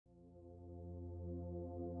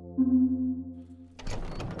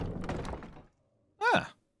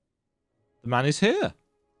Ah. The man is here.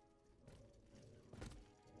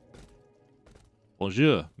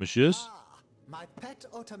 Bonjour, messieurs. Ah, my pet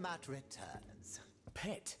automat returns.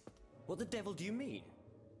 Pet? What the devil do you mean?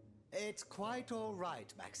 It's quite all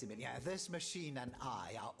right, Maximilian. This machine and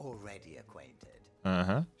I are already acquainted.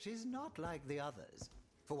 Uh-huh. She's not like the others.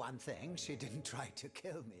 For one thing, she didn't try to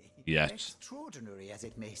kill me. Yes. Extraordinary as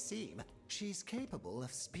it may seem, she's capable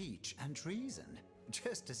of speech and reason,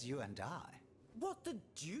 just as you and I. What the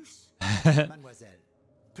deuce? Mademoiselle,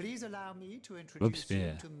 please allow me to introduce you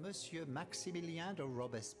Robespierre. to Monsieur Maximilien de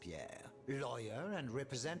Robespierre, lawyer and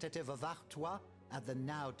representative of Artois at the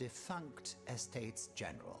now defunct Estates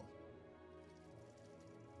General.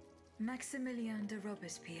 Maximilien de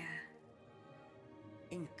Robespierre.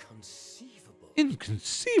 Inconceivable.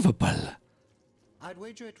 Inconceivable. I'd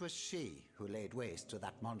wager it was she who laid waste to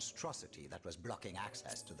that monstrosity that was blocking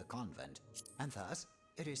access to the convent. And thus,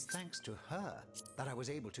 it is thanks to her that I was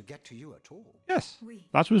able to get to you at all. Yes, Oui.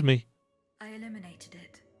 that was me. I eliminated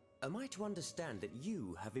it. Am I to understand that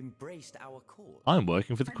you have embraced our cause? I'm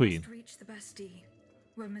working for the I Queen. must reach the Bastille,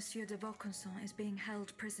 where Monsieur de Vaucanson is being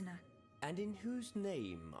held prisoner. And in whose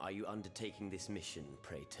name are you undertaking this mission,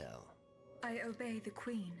 pray tell? I obey the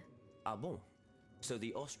Queen. Ah bon? So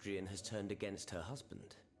the Austrian has turned against her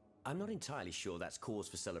husband. I'm not entirely sure that's cause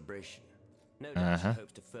for celebration. No doubt she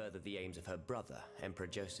hopes to further the aims of her brother, Emperor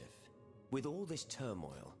Joseph. With all this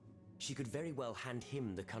turmoil, she could very well hand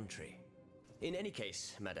him the country. In any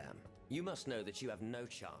case, madame, you must know that you have no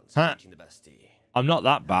chance of reaching the Bastille. I'm not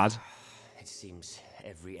that bad. It seems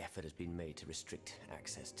every effort has been made to restrict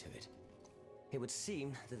access to it. It would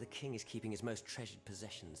seem that the king is keeping his most treasured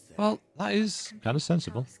possessions there. Well, that is kind of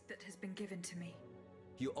sensible. Task that has been given to me.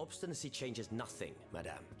 Your obstinacy changes nothing,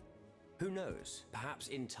 madame. Who knows? Perhaps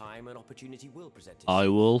in time an opportunity will present itself. I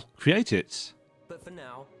will create it. But for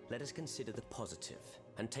now, let us consider the positive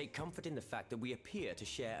and take comfort in the fact that we appear to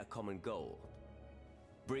share a common goal.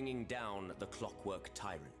 Bringing down the clockwork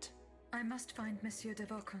tyrant. I must find Monsieur de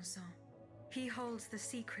Vaucanson. He holds the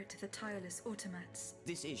secret to the tireless automats.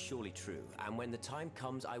 This is surely true, and when the time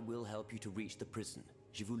comes, I will help you to reach the prison.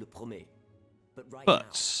 Je vous le promets. But right now,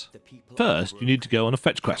 the people first, you need to go on a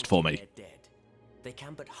fetch quest for me. they're dead. They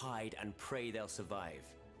can but hide and pray they'll survive.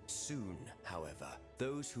 Soon, however,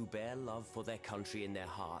 those who bear love for their country in their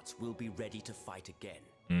hearts will be ready to fight again.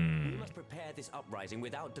 We must prepare this uprising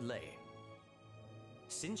without delay.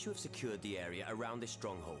 Since you have secured the area around this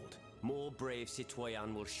stronghold, more brave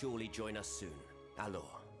citoyens will surely join us soon.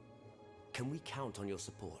 Alors, can we count on your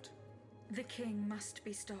support? The king must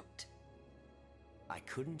be stopped. I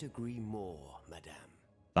couldn't agree more, madame.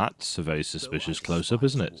 That's a very suspicious Though I close-up,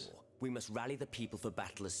 despise isn't it? war, we must rally the people for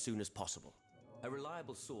battle as soon as possible. A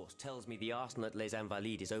reliable source tells me the arsenal at Les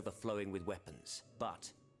Invalides is overflowing with weapons,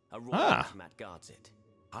 but a royal automat guards it.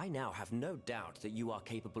 I now have no doubt that you are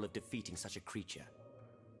capable of defeating such a creature.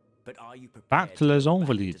 But are you prepared Back to Les go back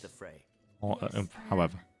Invalides. into the fray? Or, Yes,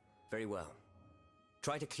 however. Very well.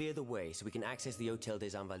 Try to clear the way so we can access the Hôtel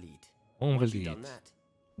des Invalides. Once you've done Invalides. that,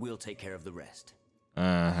 we'll take care of the rest. A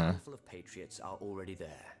Uh-huh. handful of patriots are already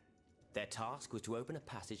there. Their task was to open a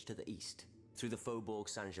passage to the east, through the Faubourg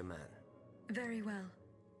Saint-Germain. Very well.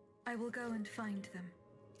 I will go and find them.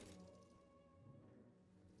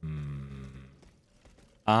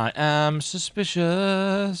 I am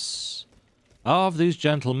suspicious of these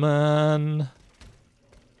gentlemen.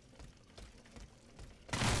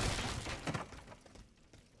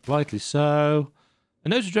 Rightly so. A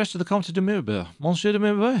note addressed to the Comte de Mirbeau. Monsieur de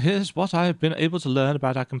Mirbeau, here's what I have been able to learn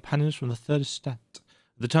about our companions from the Third Estate.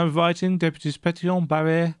 At the time of writing, Deputies Pétion,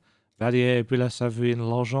 Barret, Vallier, Brillat-Savarin,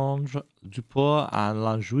 Legendre, Duport, and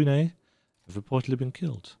Lanjuinet have reportedly been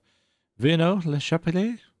killed. Vienno, Le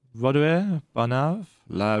Chapelet, Roderer, Barnave,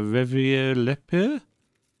 La Rivière Lepeur,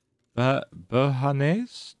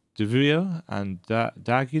 Beauharnais, De Vrio, and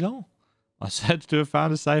d'Aguilon are said to have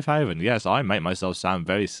found a safe haven. Yes, I make myself sound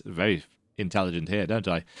very, very intelligent here, don't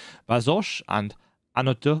I? Bazoche and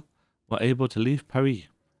Anoto were able to leave Paris.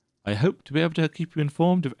 I hope to be able to keep you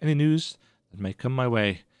informed of any news that may come my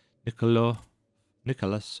way.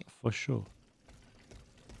 Nicholas, for sure.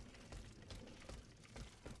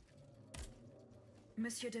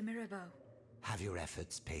 Monsieur de Mirabeau. Have your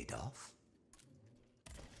efforts paid off?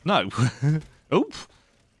 No. Oop.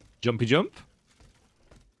 Jumpy jump.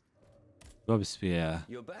 Robespierre.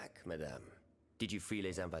 You're back, madame. Did you free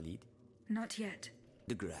Les Invalides? Not yet.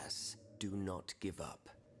 De grâce, do not give up.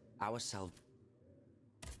 Our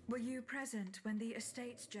Were you present when the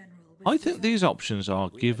Estates General was I think dissolved? these options are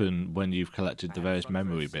given when you've collected the various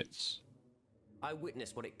memory bits. I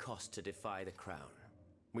witnessed what it cost to defy the crown.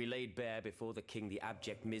 We laid bare before the king the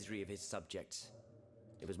abject misery of his subjects.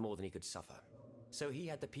 It was more than he could suffer. So he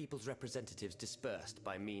had the people's representatives dispersed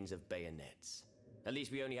by means of bayonets. At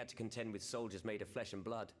least we only had to contend with soldiers made of flesh and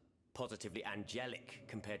blood. Positively angelic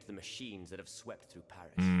compared to the machines that have swept through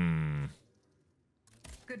Paris.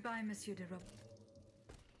 Goodbye, Monsieur de Rob.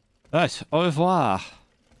 Right, au revoir.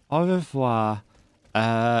 Au revoir.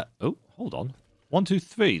 Oh, hold on. 1, 2,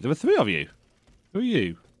 3. There are 3 of you. Who are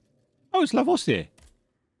you? Oh, it's Lavoisier.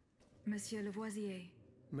 Monsieur Lavoisier.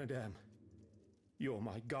 Madame, you're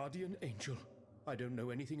my guardian angel. I don't know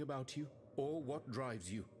anything about you or what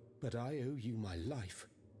drives you, but I owe you my life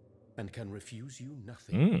and can refuse you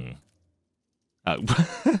nothing. Oh.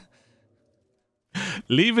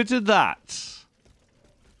 Leave it at that.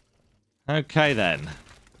 Okay, then.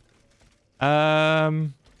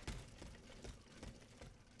 Out?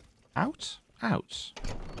 Out.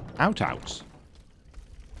 Out, out.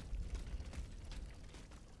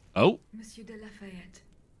 Oh. Monsieur de Lafayette,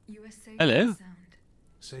 you are safe Hello. and sound.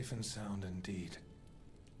 Safe and sound indeed,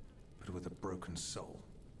 but with a broken soul.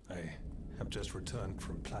 I have just returned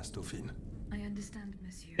from Place Dauphine. I understand,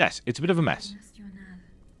 Monsieur. Yes, it's a bit of a mess. National.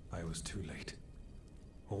 I was too late.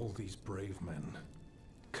 All these brave men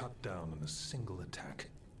cut down in a single attack.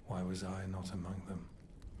 Why was I not among them?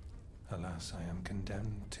 Alas, I am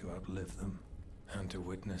condemned to outlive them and to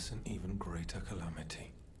witness an even greater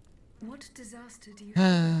calamity. What disaster do you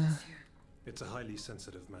have, Monsieur? It's a highly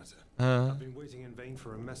sensitive matter. I've been waiting in vain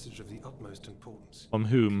for a message of the utmost importance. From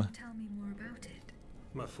whom? Tell me more about it.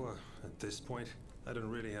 Ma foi, at this point, I don't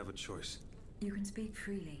really have a choice. You can speak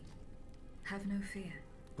freely. Have no fear.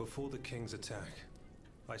 Before the king's attack,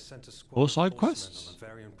 I sent a squad More of side horsemen quests? on a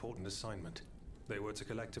very important assignment. They were to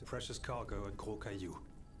collect a precious cargo at Gros Caillou,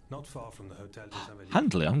 not far from the Hotel des Invalides.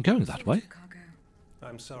 Handily, I'm going that way. Cargo.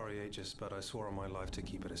 I'm sorry, Aegis, but I swore on my life to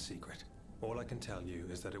keep it a secret. All I can tell you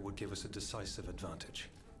is that it would give us a decisive advantage.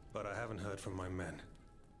 But I haven't heard from my men.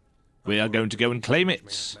 We are going to go and claim it.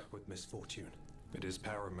 May have met with misfortune. It is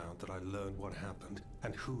paramount that I learn what happened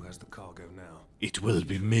and who has the cargo now. It will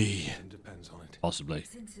be me. It depends on it. Possibly.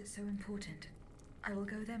 Since it's so important, I will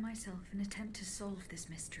go there myself and attempt to solve this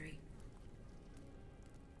mystery.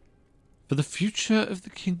 For the future of the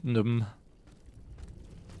kingdom.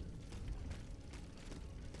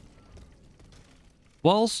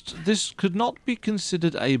 Whilst this could not be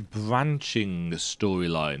considered a branching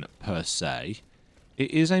storyline per se, it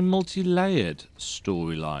is a multi-layered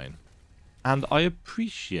storyline. And I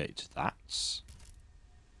appreciate that.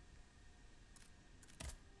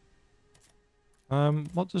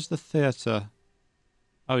 What does the theatre...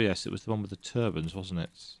 Oh yes, it was the one with the turbans, wasn't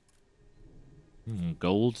it?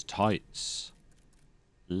 Gold tights.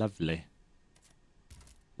 Lovely.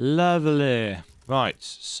 Lovely. Right,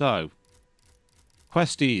 so...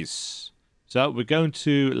 Questies. So we're going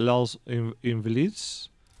to Les Invalides,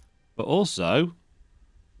 but also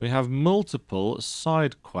we have multiple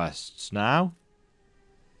side quests now.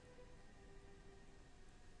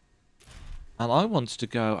 And I want to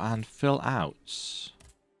go and fill out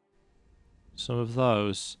some of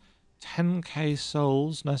those. 10k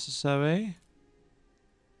souls necessary.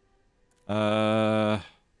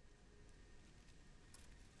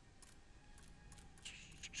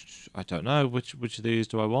 I don't know. Which of these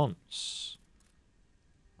do I want?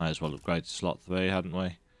 Might as well upgrade to slot 3, hadn't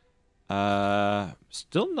we?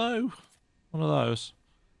 Still no. One of those.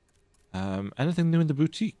 Anything new in the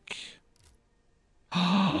boutique?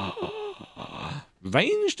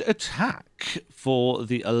 Ranged attack for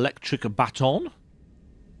the electric baton.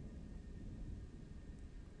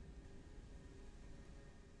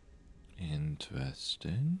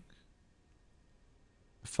 Interesting.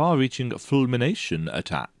 Far-reaching fulmination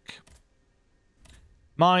attack.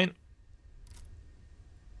 Mine.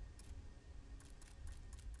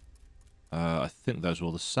 I think those are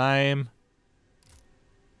all the same.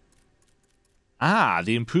 Ah,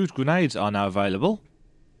 the improved grenades are now available.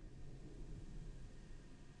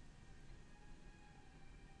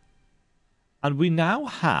 And we now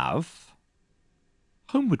have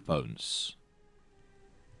Homeward Bones.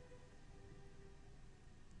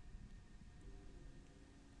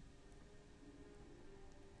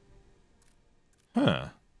 Huh.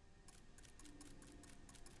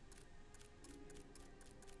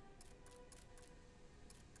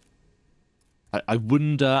 I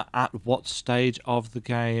wonder at what stage of the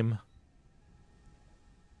game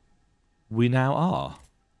we now are.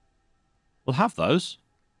 We'll have those,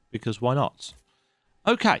 because why not?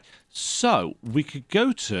 Okay, so we could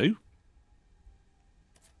go to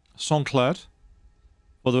Saint-Claude.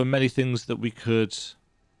 Well, there are many things that we could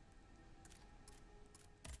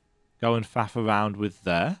go and faff around with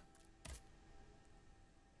there.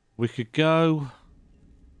 We could go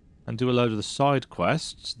and do a load of the side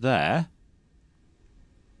quests there.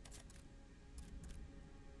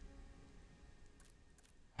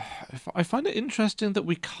 I find it interesting that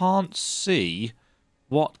we can't see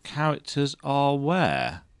what characters are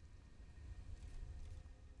where.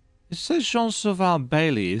 It says Jean Sauvage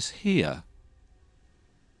Bailey is here.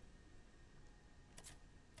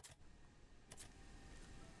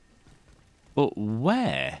 But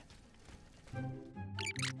where?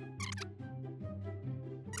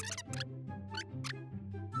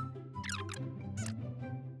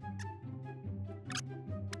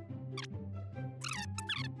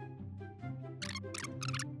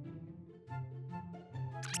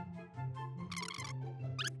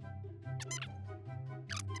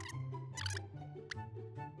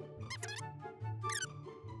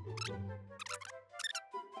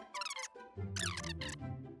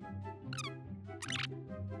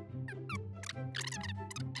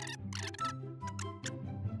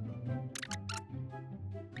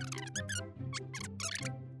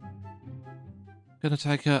 Going to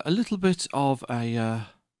take a little bit of a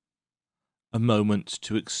moment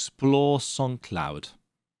to explore Songcloud.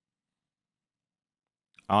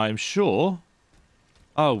 I'm sure...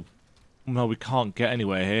 Oh, no, we can't get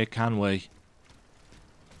anywhere here, can we?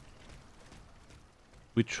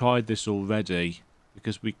 We tried this already,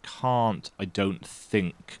 because we can't, I don't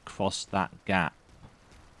think, cross that gap.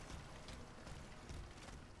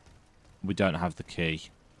 We don't have the key.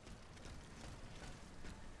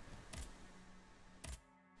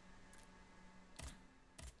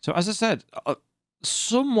 So, as I said,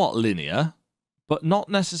 somewhat linear, but not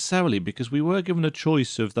necessarily, because we were given a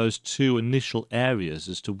choice of those two initial areas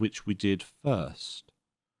as to which we did first.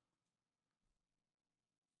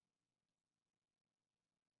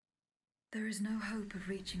 There is no hope of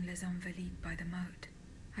reaching Les Invalides by the moat.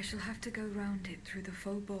 I shall have to go round it through the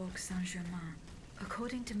Faubourg Saint-Germain.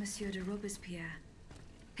 According to Monsieur de Robespierre,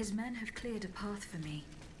 his men have cleared a path for me.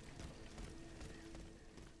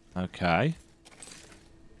 Okay.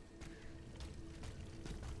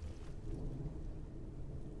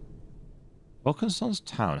 Wilkinson's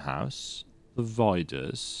townhouse, the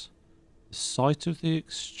Riders, the site of the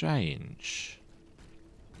exchange.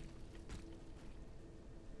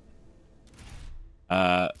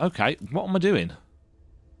 Okay, what am I doing?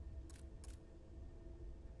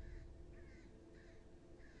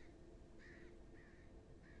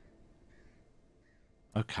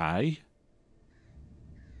 Okay.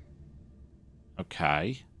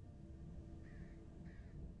 Okay.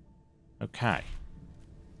 Okay.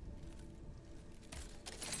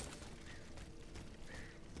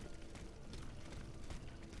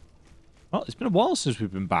 Well, it's been a while since we've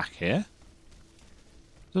been back here.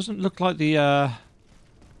 Doesn't look like the,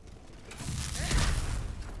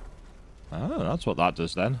 Oh, that's what that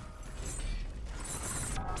does then.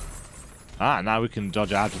 Ah, now we can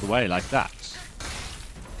dodge out of the way like that.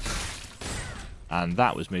 And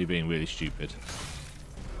that was me being really stupid.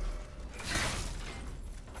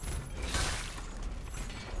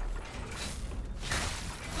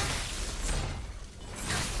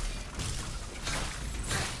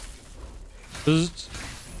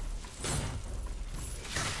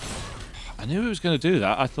 I knew he was going to do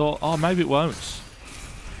that. I thought, oh, maybe it won't.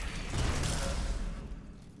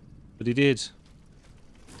 But he did.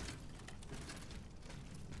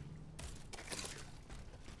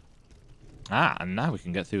 Ah, and now we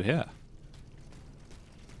can get through here.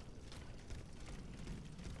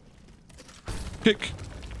 Kick.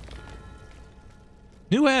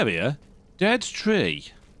 New area. Dead tree.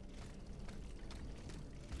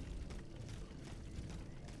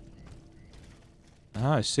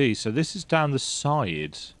 Ah, I see. So this is down the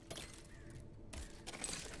side.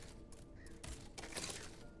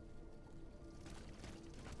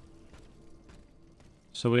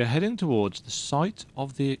 So we are heading towards the site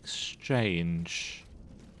of the exchange.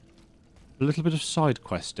 A little bit of side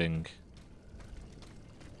questing.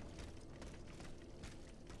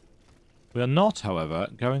 We are not, however,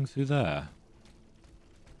 going through there.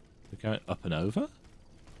 We're going up and over?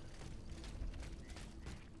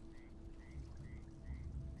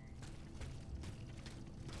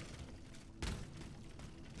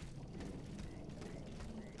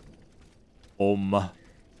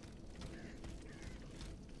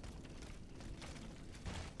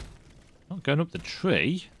 Not going up the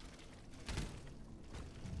tree.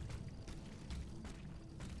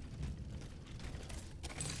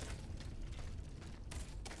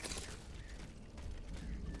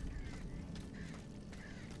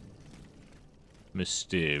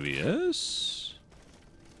 Mysterious.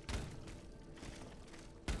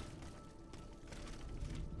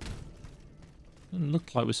 Doesn't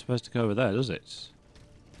look like we're supposed to go over there, does it?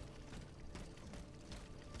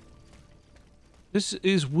 This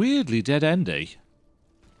is weirdly dead-endy.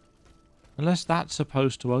 Unless that's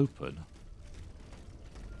supposed to open.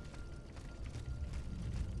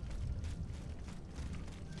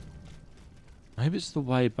 Maybe it's the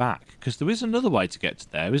way back. Because there is another way to get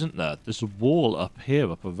to there, isn't there? There's a wall up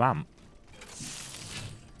here, up a ramp.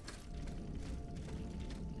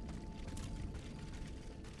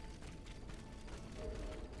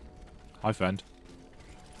 Hi, friend.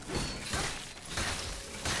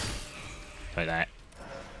 Take that.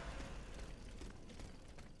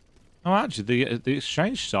 Oh, actually, the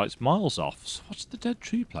exchange site's miles off. So what's the dead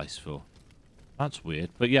tree place for? That's weird.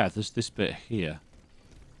 But yeah, there's this bit here.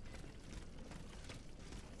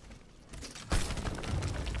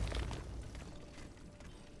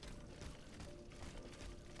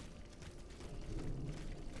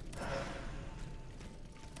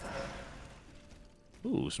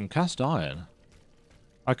 Ooh, some cast iron.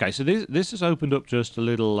 Okay, so this has opened up just a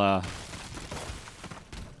little...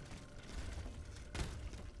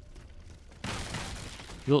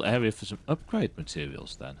 little area for some upgrade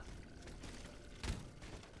materials then.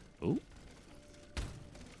 Ooh.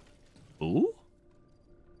 Ooh.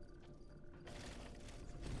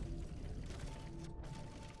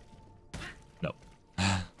 No.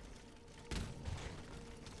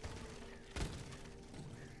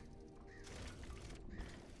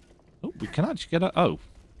 Oh, we can actually get a... Oh,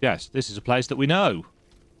 yes, this is a place that we know.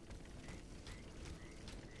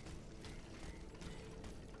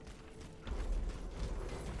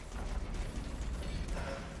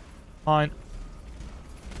 Fine.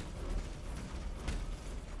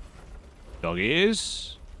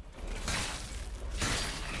 Doggies.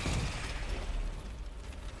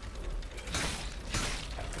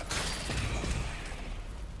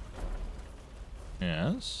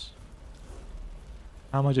 Yes.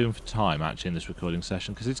 How am I doing for time, actually, in this recording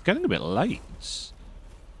session? Because it's getting a bit late.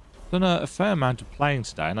 Done a fair amount of playing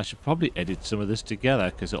today, and I should probably edit some of this together,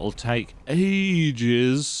 because it'll take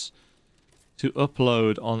ages to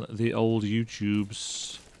upload on the old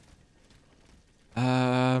YouTubes.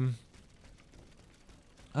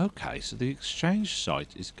 Okay, so the exchange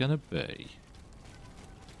site is going to be...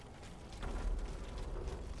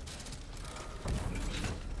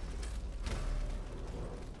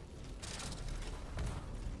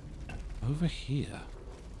 over here.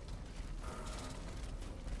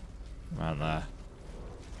 Around there.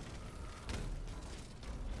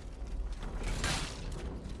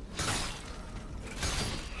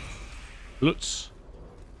 Lutz.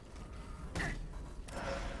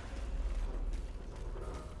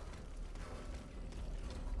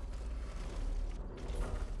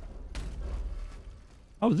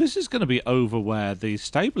 Oh, this is going to be over where the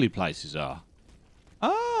stably places are.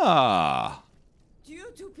 Ah! Dieu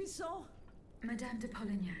tout-puissant! Madame de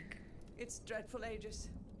Polignac. It's dreadful ages.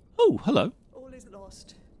 Oh, hello. All is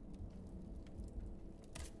lost.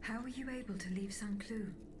 How were you able to leave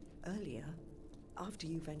Saint-Cloud? Earlier, after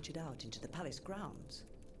you ventured out into the palace grounds,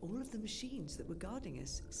 all of the machines that were guarding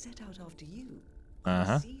us set out after you.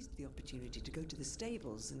 I seized the opportunity to go to the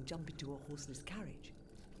stables and jump into a horseless carriage.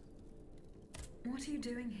 What are you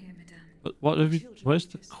doing here, Madame? But what have you... Where's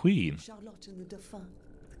the Queen? Charlotte and the Dauphin.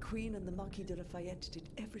 The Queen and the Marquis de Lafayette did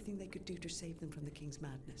everything they could do to save them from the King's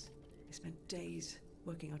madness. They spent days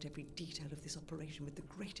working out every detail of this operation with the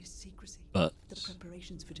greatest secrecy. But... the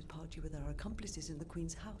preparations for departure with our accomplices in the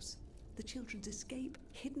Queen's house. The children's escape,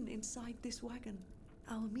 hidden inside this wagon.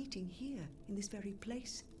 Our meeting here, in this very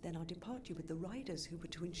place. Then our departure with the riders who were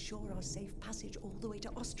to ensure our safe passage all the way to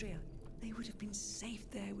Austria. They would have been safe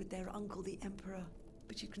there with their uncle, the Emperor.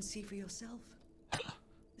 But you can see for yourself.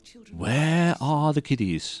 The children... Where are the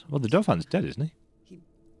kiddies? Well, the Dauphin's dead, isn't he?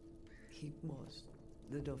 He was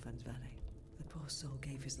the Dauphin's valet. The poor soul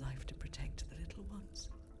gave his life to protect the little ones.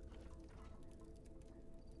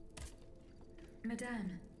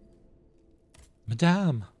 Madame.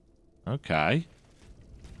 Madame. Okay.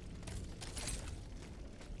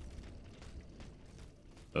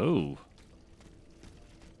 Oh.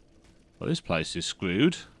 Well, this place is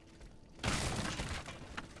screwed.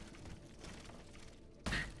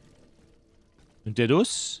 Who did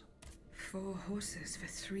us? 4 horses for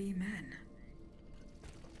 3 men.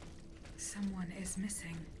 Someone is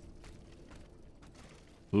missing.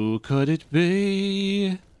 Who could it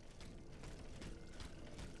be?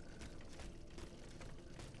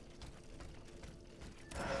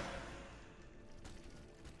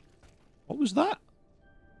 What was that?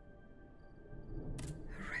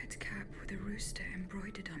 A red cap with a rooster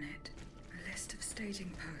embroidered on it. A list of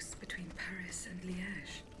staging posts between Paris and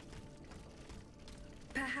Liège.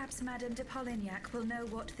 Perhaps Madame de Polignac will know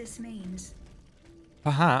what this means.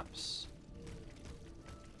 Perhaps.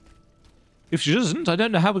 If she doesn't, I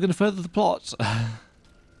don't know how we're going to further the plot.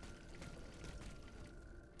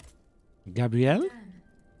 Gabrielle?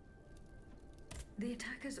 The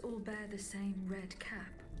attackers all bear the same red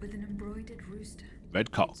cap with an embroidered rooster. Red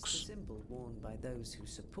It's cocks. the symbol worn by those who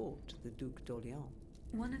support the Duc d'Orléans.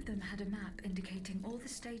 One of them had a map indicating all the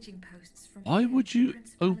staging posts from Why here would to the you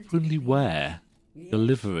Principality openly of wear Yes. the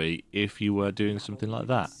livery if you were doing something like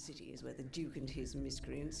that? The city is where the Duke and his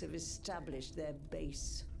miscreants have established their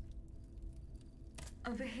base.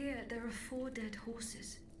 Over here, there are 4 dead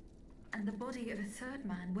horses, and the body of a third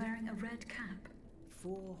man wearing a red cap.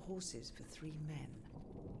 4 horses for 3 men.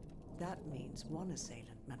 That means one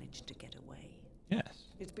assailant managed to get away. Yes.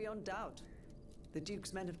 It's beyond doubt. The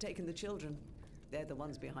Duke's men have taken the children. They're the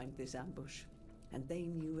ones behind this ambush. And they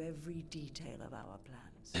knew every detail of our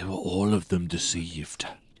plans. They were all of them deceived.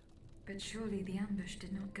 But surely the ambush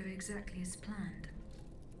did not go exactly as planned.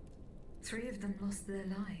 3 of them lost their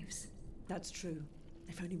lives. That's true.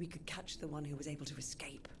 If only we could catch the one who was able to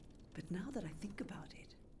escape. But now that I think about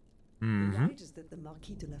it, the riders that the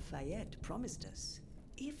Marquis de Lafayette promised us,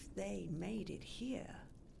 if they made it here,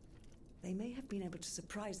 they may have been able to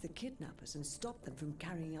surprise the kidnappers and stop them from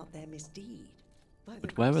carrying out their misdeed. By the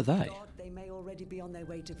But where grace are of they? God, they may already be on their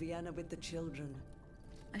way to Vienna with the children.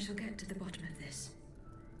 I shall get to the bottom of this.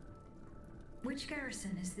 Which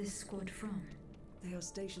garrison is this squad from? They are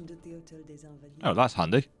stationed at the Hôtel des Invalides. Oh, that's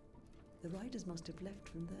handy. The riders must have left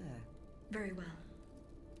from there. Very well.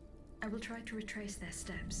 I will try to retrace their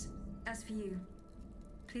steps. As for you,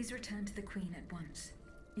 please return to the Queen at once.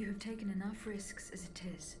 You have taken enough risks as it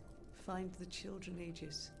is. Find the children,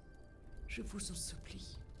 Aegis. Je vous en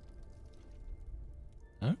supplie.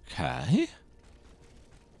 Okay.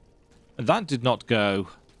 That did not go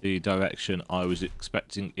the direction I was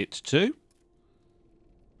expecting it to.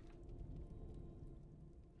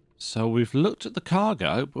 So we've looked at the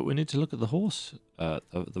cargo, but we need to look at the horse, the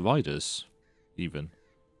riders, even.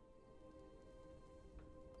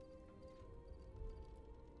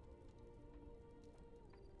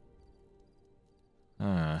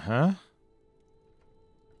 Uh-huh.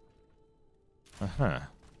 Uh-huh.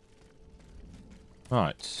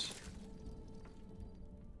 Right.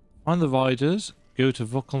 Find the riders, go to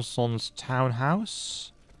Vaucanson's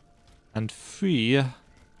townhouse, and free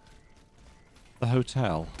the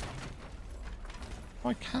hotel.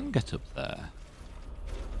 I can get up there.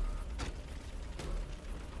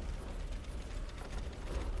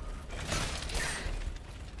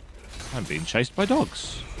 I'm being chased by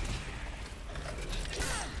dogs.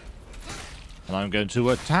 And I'm going to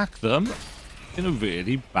attack them in a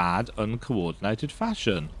really bad, uncoordinated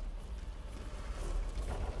fashion.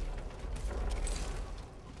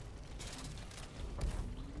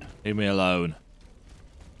 Leave me alone.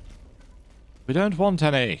 We don't want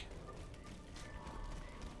any.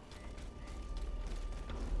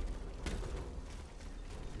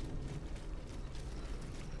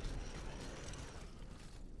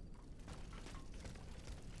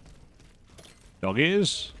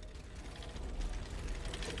 Doggies.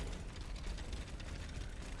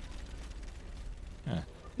 Yeah.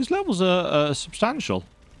 These levels are substantial.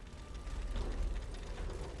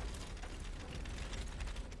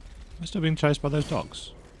 Am I still being chased by those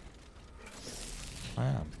dogs? I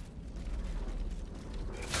am.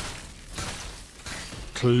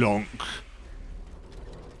 Clonk.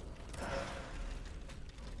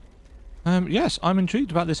 Yes, I'm intrigued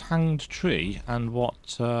about this hanged tree and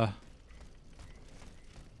what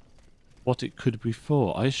it could be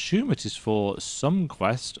for. I assume it is for some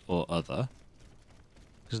quest or other,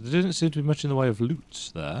 because there didn't seem to be much in the way of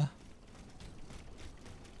loot there.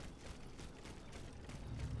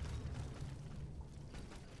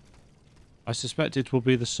 I suspect it will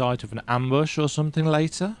be the site of an ambush or something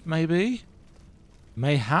later, maybe?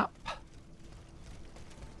 Mayhap?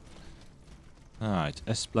 Alright,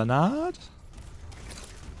 Esplanade?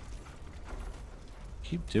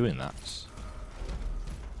 Keep doing that.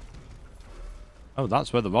 Oh,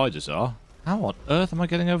 that's where the riders are. How on earth am I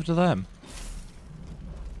getting over to them?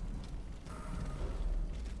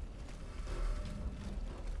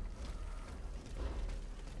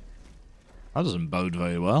 That doesn't bode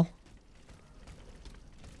very well.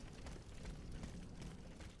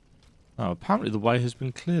 Oh, apparently the way has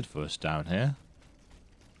been cleared for us down here.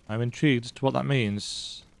 I'm intrigued as to what that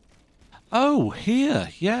means. Oh, here,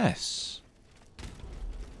 yes.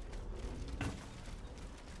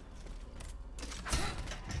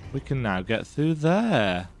 We can now get through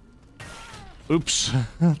there. Oops,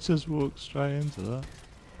 I just walked straight into that.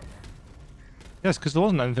 Yes, because there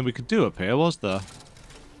wasn't anything we could do up here, was there?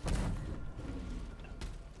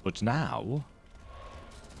 But now...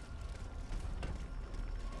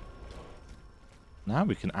 Now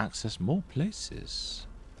we can access more places.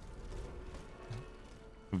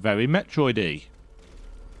 Very Metroid-y.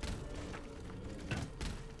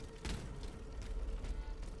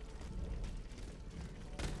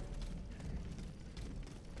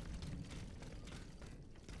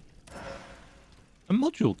 A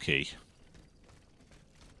module key.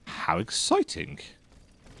 How exciting.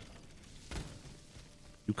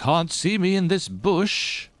 You can't see me in this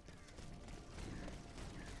bush.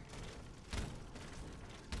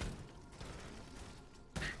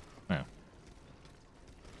 Oh.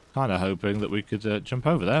 Kind of hoping that we could jump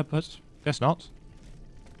over there, but guess not.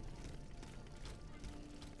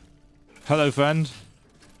 Hello, friend.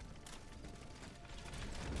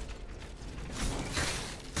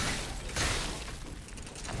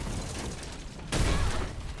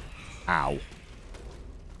 Ow.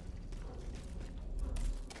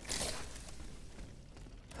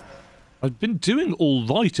 I've been doing all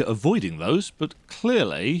right at avoiding those, but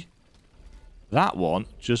clearly that one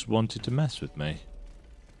just wanted to mess with me.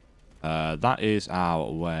 That is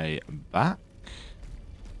our way back.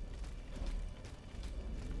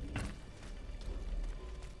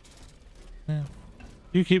 Yeah.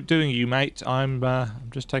 You keep doing you, mate. I'm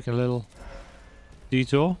just taking a little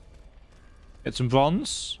detour. Get some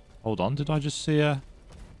bronze. Hold on, did I just see a...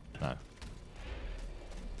 No.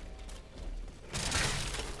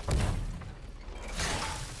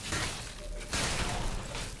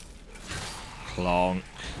 Clonk.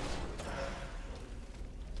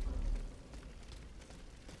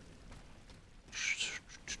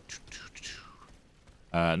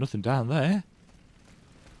 Nothing down there.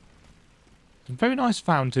 Some very nice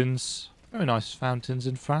fountains. Very nice fountains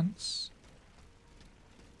in France.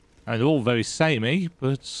 And they're all very samey,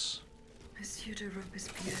 but... Monsieur de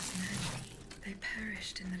Robespierre's men, they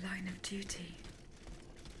perished in the line of duty.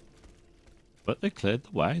 But they cleared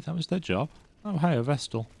the way. That was their job. Oh, hey, a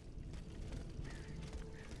Vestal.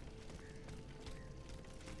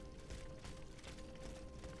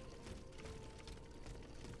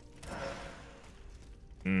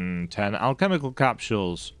 10 alchemical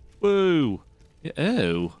capsules. Woo!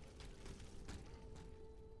 Ew.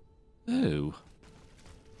 Ew.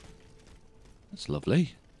 That's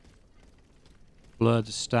lovely. Blood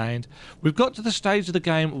stained. We've got to the stage of the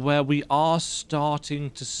game where we are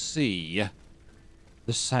starting to see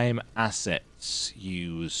the same assets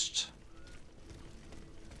used.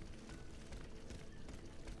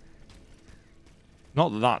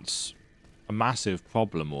 Not that that's a massive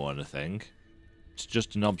problem or anything. It's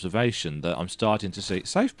just an observation that I'm starting to see.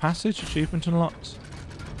 Safe passage, achievement unlocked.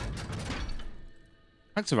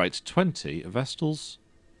 Activate 20 Vestals.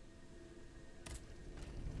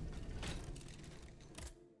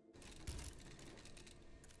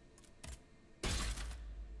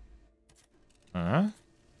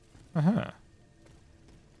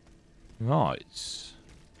 Right.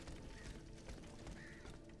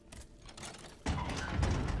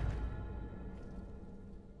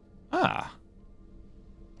 Ah.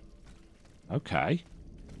 Okay.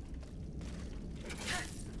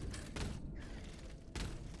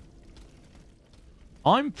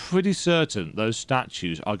 I'm pretty certain those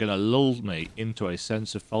statues are going to lull me into a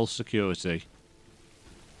sense of false security.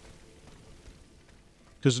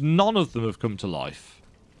 Because none of them have come to life.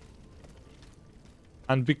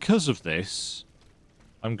 And because of this,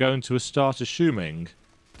 I'm going to start assuming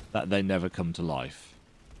that they never come to life.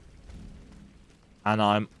 And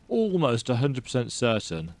I'm almost 100%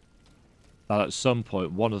 certain that at some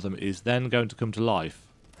point one of them is then going to come to life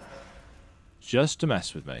just to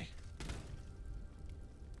mess with me.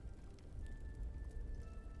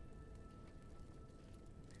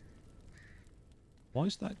 Why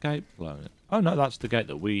is that gate blown? Oh no, that's the gate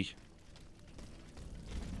that we...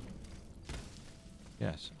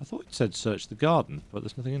 Yes, I thought it said search the garden, but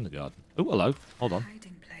there's nothing in the garden. Oh, hello. Hold on.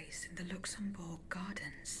 Hiding place in the Luxembourg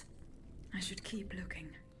Gardens. I should keep looking.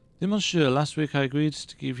 Dear Monsieur, last week I agreed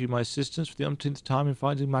to give you my assistance for the umpteenth time in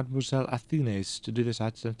finding Mademoiselle Athenes. To do this, I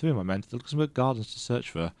had to send 3 of my men to the Luxembourg Gardens to search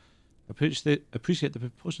for her. I appreciate the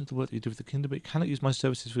proportion of the work that you do for the kingdom, but you cannot use my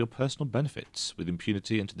services for your personal benefits, with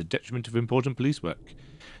impunity and to the detriment of important police work.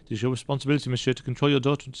 It is your responsibility, Monsieur, to control your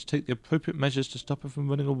daughter and to take the appropriate measures to stop her from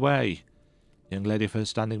running away. The young lady of her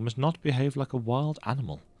standing must not behave like a wild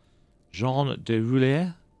animal. Jean de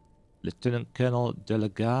Roulier, Lieutenant Colonel de la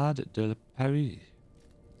Garde de la Paris.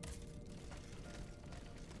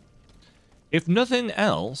 If nothing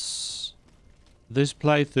else, this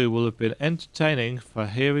playthrough will have been entertaining for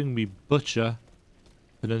hearing me butcher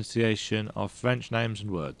pronunciation of French names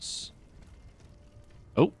and words.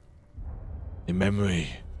 Oh. In memory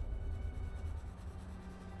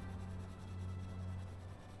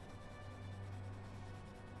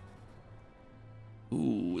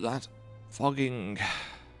that fogging.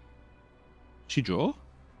 She draw?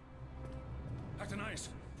 Athenias,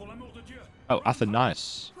 pour la mort de Dieu. Oh,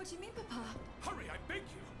 Athenias. What do you mean, Papa? Hurry, I beg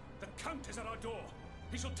you. The Count is at our door.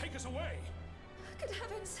 He shall take us away. Good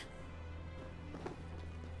heavens!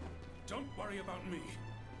 Don't worry about me.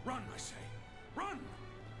 Run, I say. Run!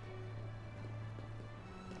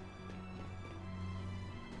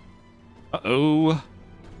 Uh-oh.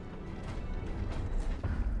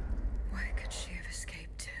 Where could she have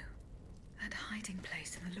escaped to? That hiding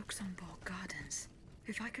place in the Luxembourg Gardens.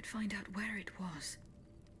 If I could find out where it was,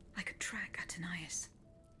 I could track Athenias.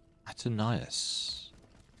 Athenias.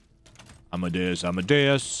 Amadeus,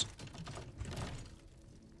 Amadeus.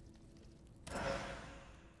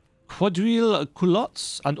 Quadrille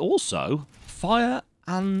culottes and also fire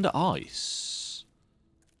and ice.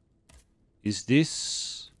 Is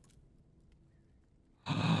this...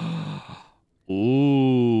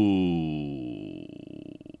 Ooh.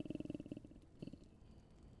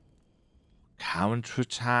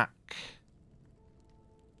 Counterattack.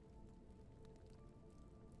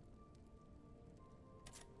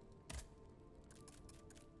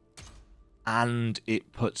 And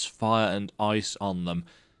it puts fire and ice on them.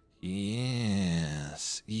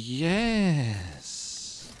 Yes.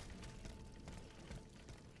 Yes.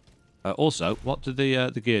 Also, what did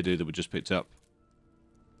the gear do that we just picked up?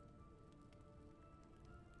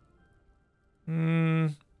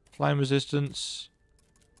 Flame resistance.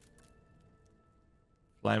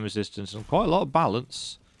 Flame resistance and quite a lot of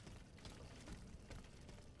balance.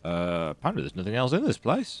 Apparently there's nothing else in this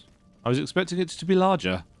place. I was expecting it to be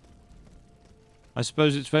larger. I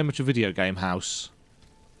suppose it's very much a video game house.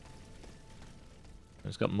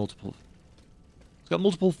 It's got multiple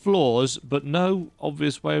floors, but no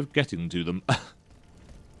obvious way of getting to them.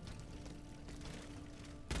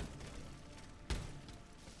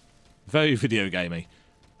 Very video gamey.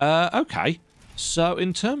 Okay, so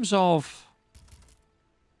in terms of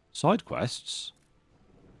side quests,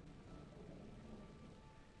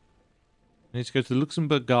 we need to go to the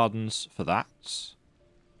Luxembourg Gardens for that.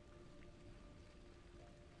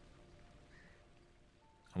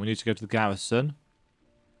 And we need to go to the garrison.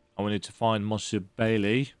 And we need to find Monsieur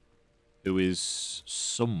Bailey, who is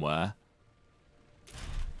somewhere.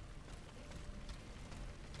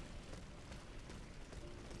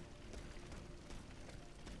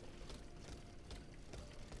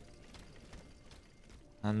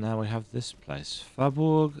 And now we have this place.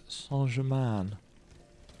 Faubourg Saint-Germain.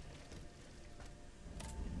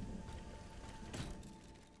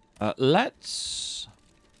 Let's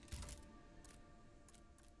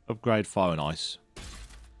upgrade fire and ice.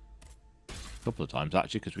 A couple of times,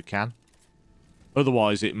 actually, because we can.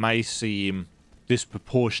 Otherwise, it may seem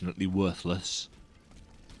disproportionately worthless.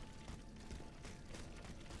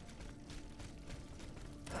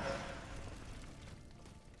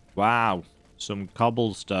 Wow. Some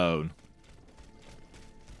cobblestone.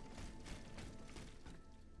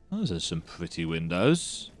 Those are some pretty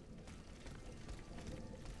windows.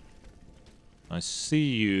 I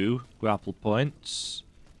see you, grapple points.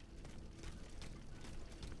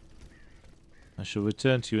 I shall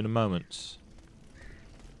return to you in a moment.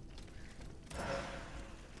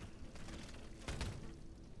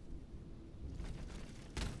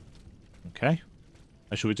 Okay.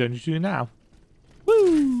 I shall return to you now.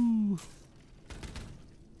 Woo!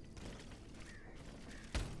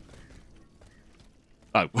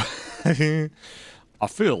 Oh. I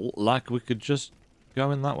feel like we could just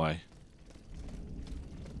go in that way.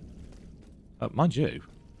 Mind you.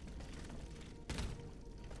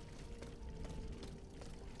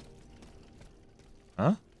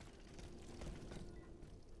 Huh?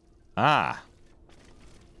 Ah.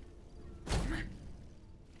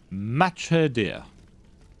 Match her dear.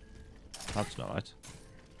 That's not right.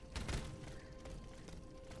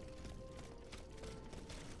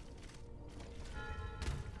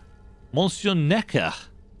 Monsieur Necker.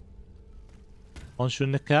 Monsieur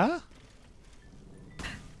Necker?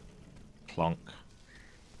 Clonk.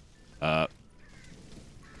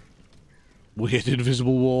 Weird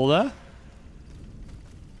invisible wall there.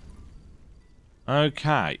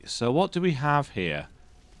 Okay, so what do we have here?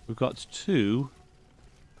 We've got two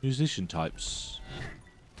musician types.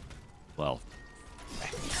 Well.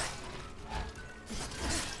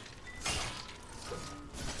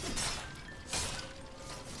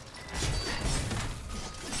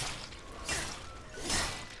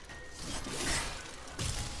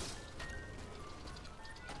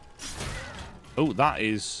 Oh, that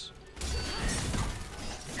is...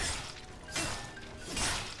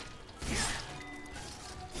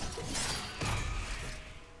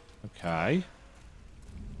 Okay.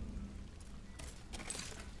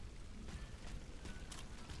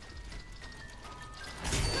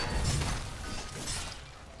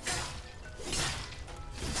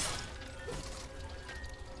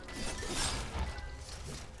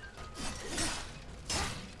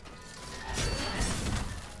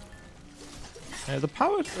 Yeah,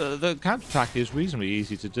 the counterattack is reasonably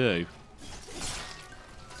easy to do.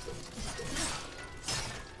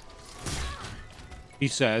 He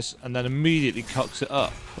says, and then immediately cocks it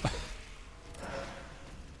up.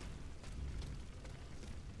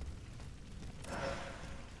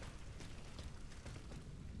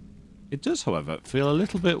 It does, however, feel a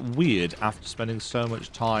little bit weird after spending so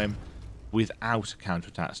much time without a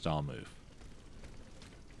counterattack style move.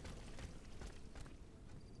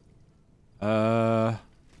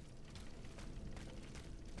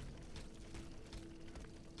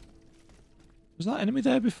 Was that enemy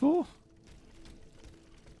there before?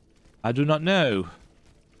 I do not know.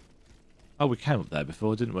 Oh, we came up there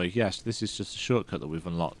before, didn't we? Yes, this is just a shortcut that we've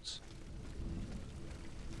unlocked.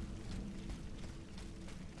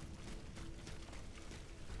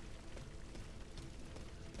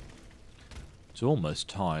 It's almost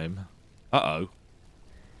time. Uh-oh.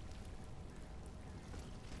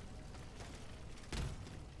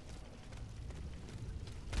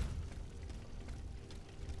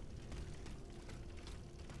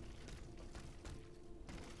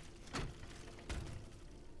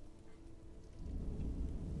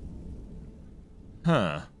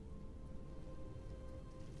 Huh.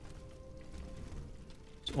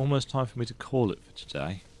 It's almost time for me to call it for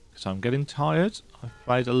today, because I'm getting tired. I've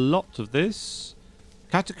played a lot of this.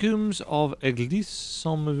 Catacombs of Église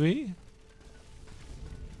Saint-Marie.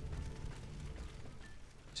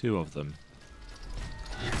 2 of them.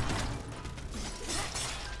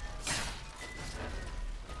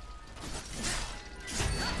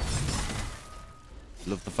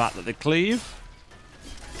 Love the fact that they cleave.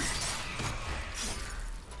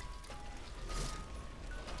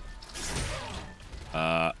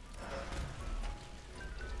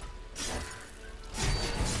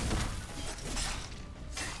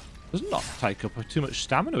 Does not take up too much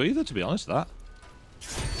stamina either, to be honest, that.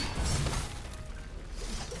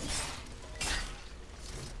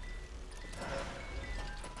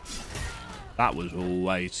 That was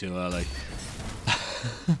way too early.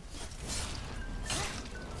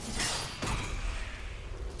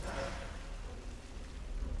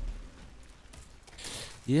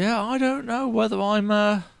 Yeah, I don't know whether I'm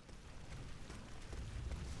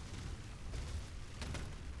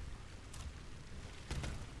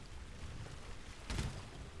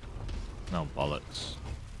no, bollocks.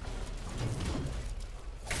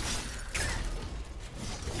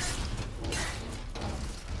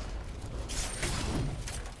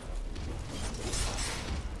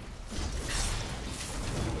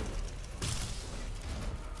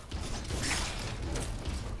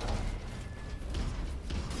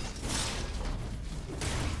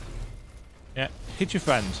 Yeah, hit your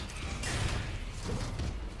friend.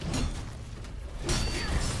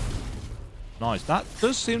 Nice. That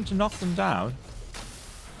does seem to knock them down.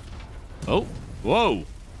 Oh, whoa.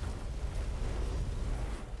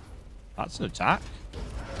 That's an attack.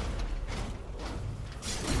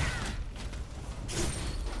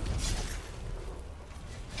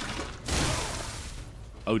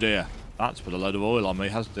 Oh dear. That's put a load of oil on me,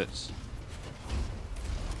 hasn't it?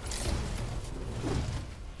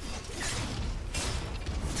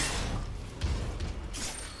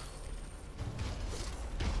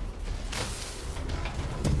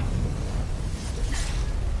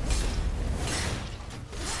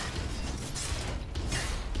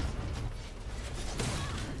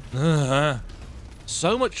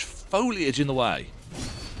 So much foliage in the way.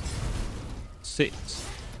 Sit.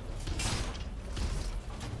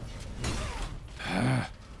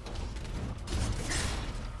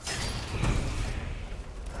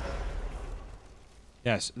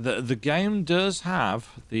 Yes, the game does have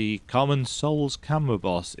the common Souls camera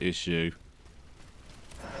boss issue.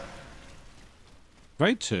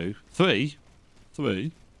 Grade 2, 3,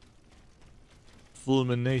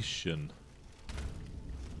 fulmination.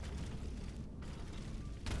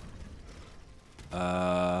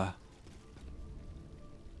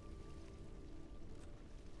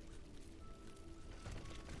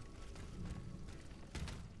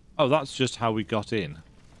 Oh, that's just how we got in.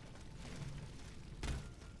 I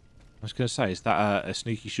was going to say, is that a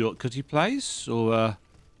sneaky shortcutty place or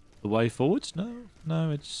the way forwards? No,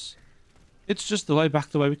 no, it's just the way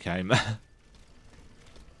back, the way we came.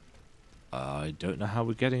 I don't know how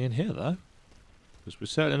we're getting in here though, because we're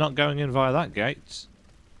certainly not going in via that gate.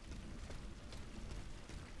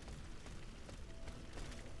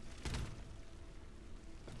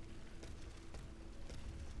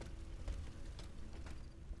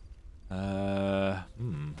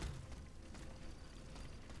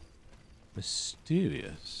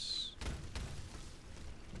 Mysterious.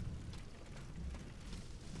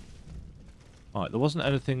 Right, there wasn't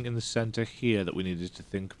anything in the centre here that we needed to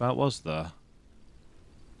think about, was there?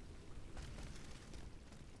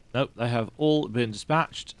 Nope, they have all been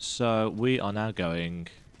dispatched, so we are now going...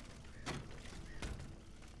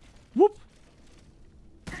 Whoop!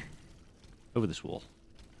 Over this wall.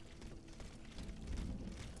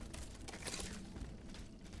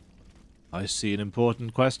 I see an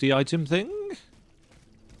important questy item thing.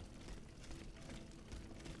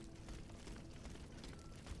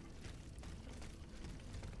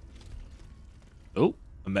 Oh,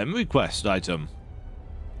 a memory quest item.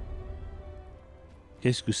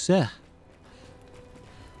 Qu'est-ce que c'est?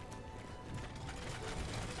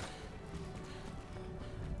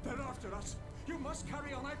 They're after us. You must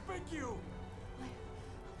carry on, I beg you.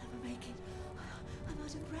 I'll never make it. I'm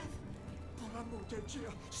out of breath. Pour amour de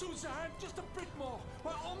Dieu. Suzanne, just a bit more.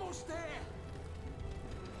 We're almost there.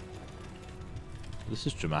 This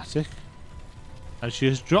is dramatic. And she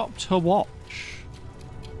has dropped her watch.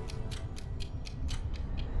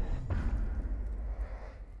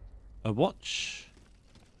 A watch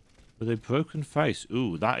with a broken face.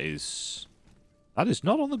 Ooh, that is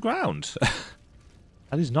not on the ground.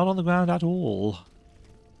 That is not on the ground at all.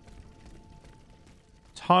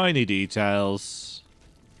 Tiny details.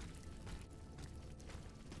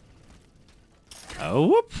 Oh,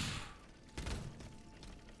 whoop.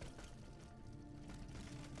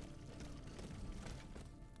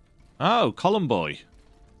 Oh, column boy.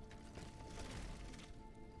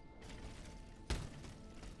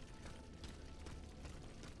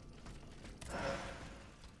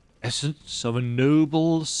 Essence of a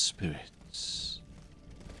noble spirits.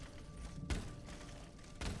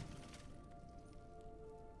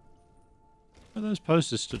 Where are those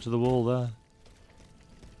posters stuck to the wall there?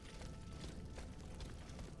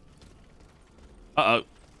 Uh-oh.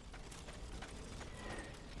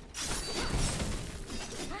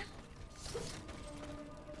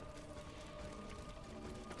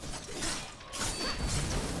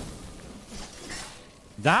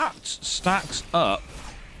 That stacks up.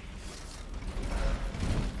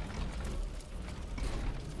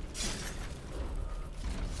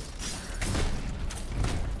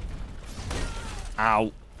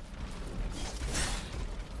 Ow.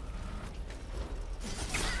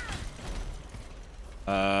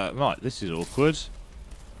 Right, this is awkward.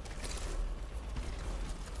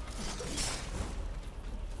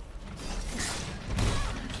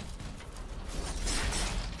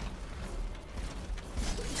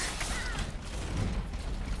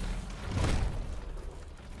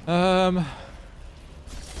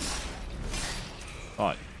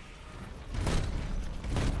 Right.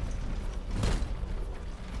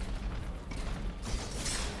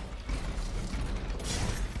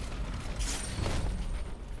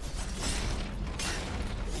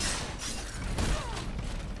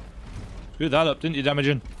 Screwed that up, didn't you,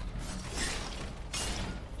 Demajen?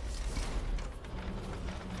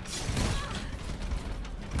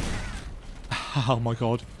 Oh my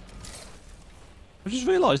god. I just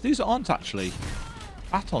realised these aren't actually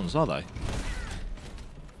batons, are they?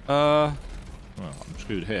 Well, I'm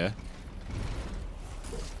screwed here.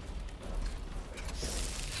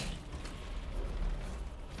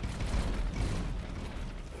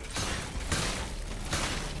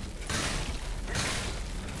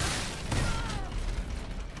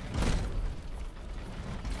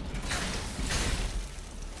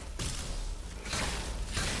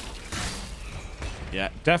 Yeah,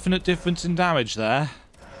 definite difference in damage there.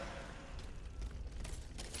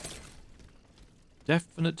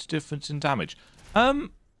 Definite difference in damage.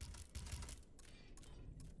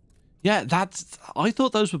 Yeah, that's... I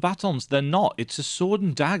thought those were batons. They're not. It's a sword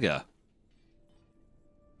and dagger.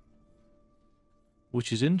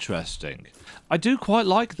 Which is interesting. I do quite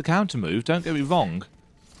like the counter move, don't get me wrong.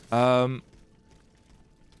 But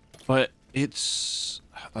it's...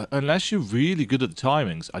 unless you're really good at the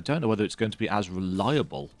timings, I don't know whether it's going to be as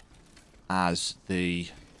reliable as the...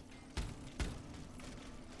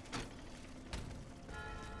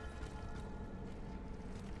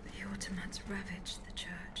 The Ottomans ravaged the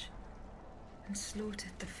church and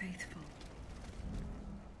slaughtered the faithful.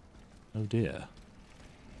 Oh dear.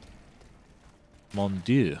 Mon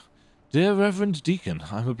Dieu. Dear Reverend Deacon,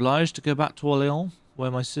 I'm obliged to go back to Orléans,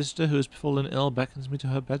 where my sister, who has fallen ill, beckons me to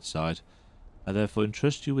her bedside. I therefore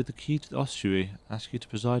entrust you with the key to the ossuary, ask you to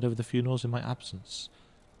preside over the funerals in my absence.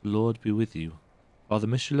 The Lord be with you. Father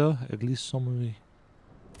Michelot, Église Saint-Marie.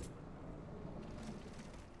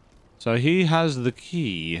 So he has the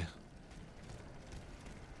key.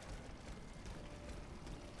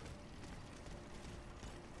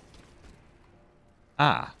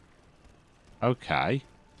 Ah. Okay.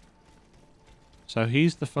 So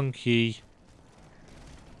he's the funky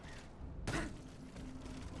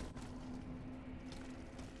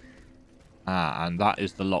Ah, and that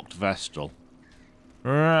is the locked Vestal.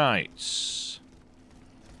 Right.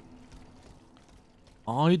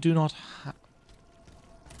 I do not have...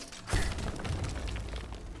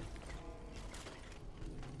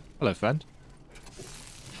 Hello, friend.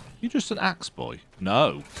 You just an axe boy?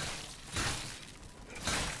 No.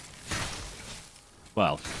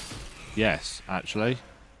 Well, yes, actually.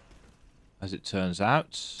 As it turns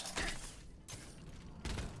out.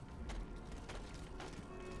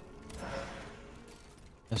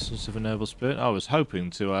 Essence of a noble spirit. I was hoping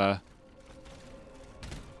to,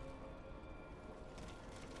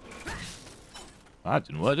 That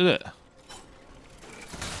didn't work, did it?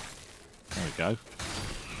 There we go.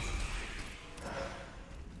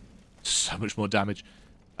 So much more damage.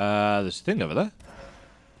 There's a thing over there.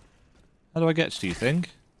 How do I get to you, thing?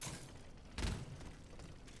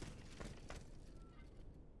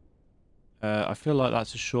 I feel like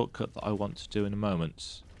that's a shortcut that I want to do in a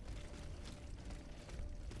moment.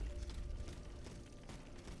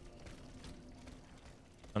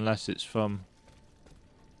 Unless it's from...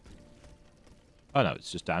 Oh no,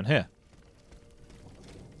 it's just down here.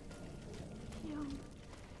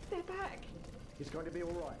 They're back. It's going to be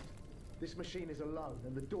all right. This machine is alone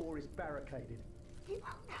and the door is barricaded. It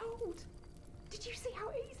won't hold. Did you see how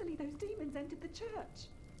easily those demons entered the church?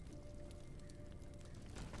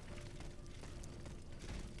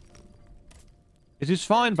 It is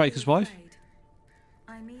fine, Baker's wife.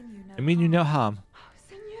 I mean I mean you no harm.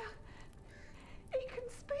 Seigneur, he can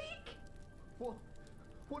speak.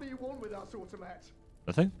 What do you want with us, Automat?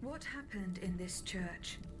 Nothing. What happened in this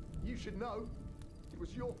church? You should know. It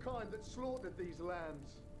was your kind that slaughtered these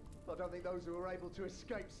lambs. I don't think those who were able to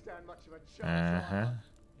escape stand much of a chance. either.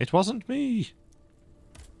 It wasn't me.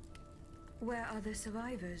 Where are the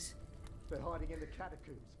survivors? They're hiding in the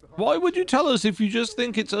catacombs. behind Why the would you church. tell us if you just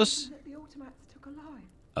think it's us? That the automats took alive.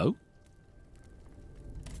 Oh?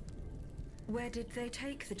 Where did they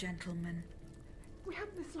take the gentleman? We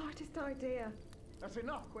haven't the slightest idea. That's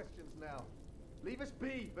enough questions now. Leave us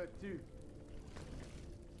be, Vertu.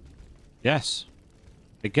 Yes.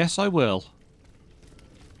 I guess I will.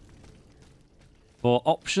 For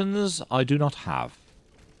options I do not have.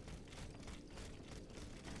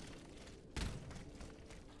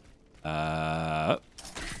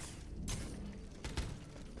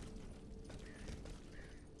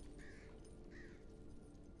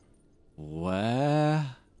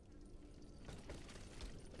 Where?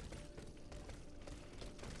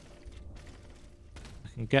 I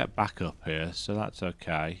can get back up here, so that's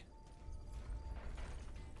okay.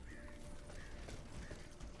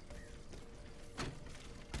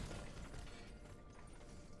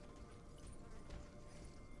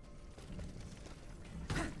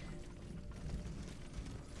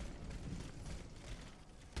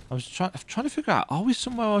 I was trying to figure out, are we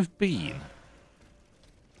somewhere I've been?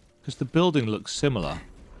 Because the building looks similar.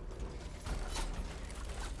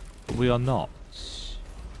 But we are not.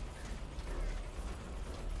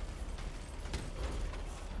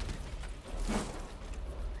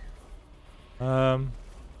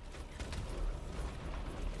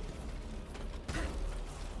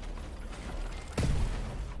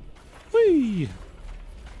 Whee!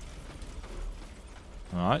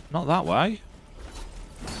 Alright, not that way.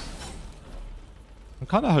 I'm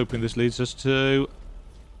kind of hoping this leads us to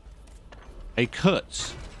a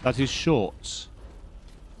cut that is short.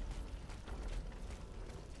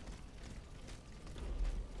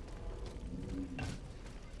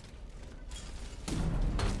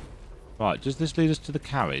 Right, does this lead us to the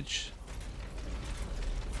carriage?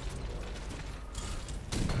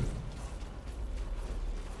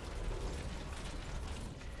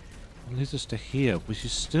 It leads us to here, which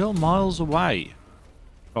is still miles away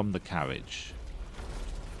from the carriage.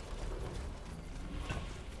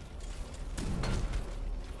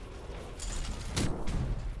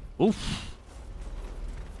 Oof.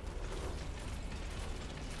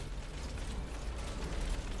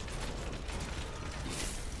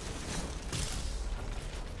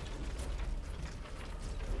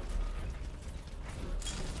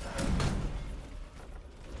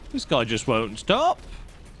 This guy just won't stop.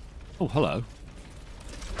 Oh, hello.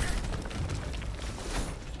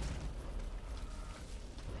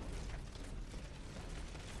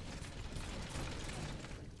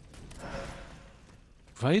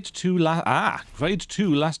 Grade 2 Grade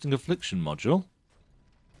 2 Lasting Affliction module.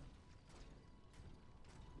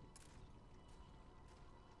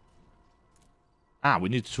 We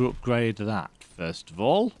need to upgrade that first of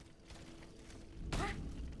all.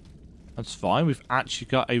 That's fine. We've actually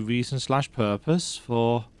got a reason / purpose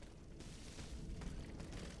for...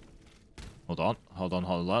 Hold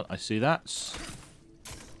on. I see that.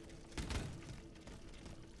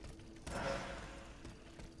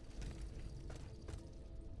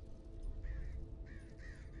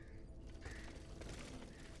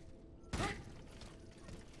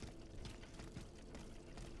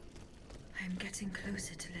 am getting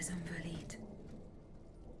closer to Les Invalides.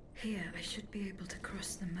 Here, I should be able to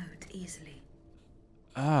cross the moat easily.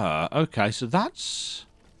 Ah, okay, so that's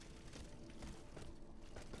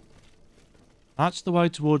the way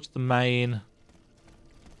towards the main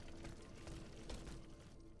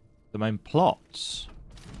plots.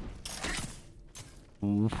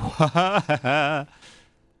 I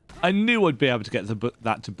knew I'd be able to get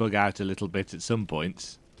that to bug out a little bit at some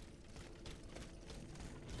point.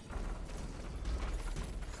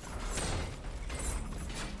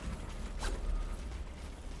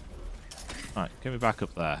 Right, get me back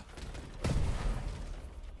up there.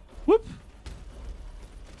 Whoop!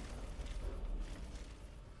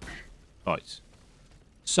 Right.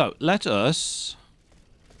 So, let us...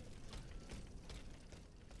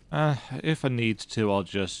 if I need to, I'll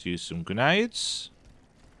just use some grenades.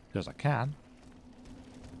 Because I can.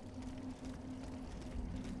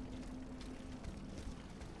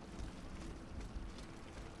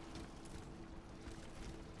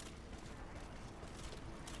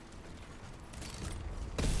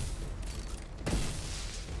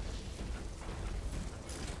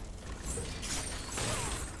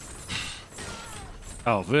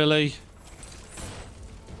 Oh, really?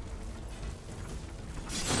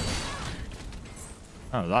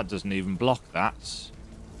 Oh, that doesn't even block that.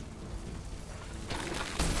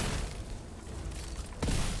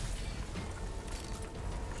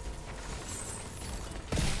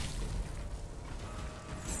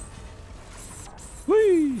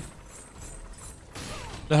 Whee!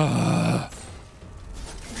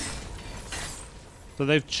 So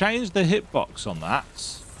they've changed the hitbox on that.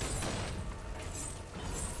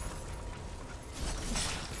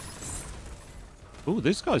 Ooh,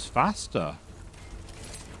 this guy's faster.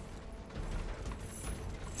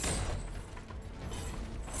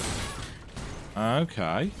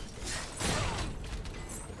 Okay.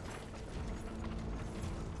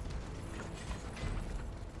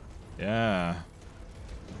 Yeah.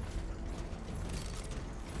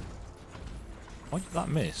 Why did that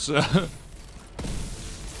miss?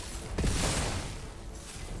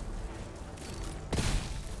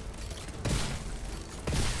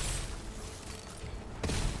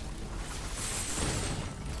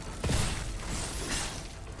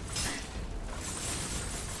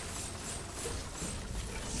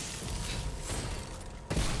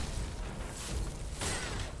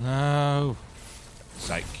 No.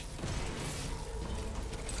 Sake.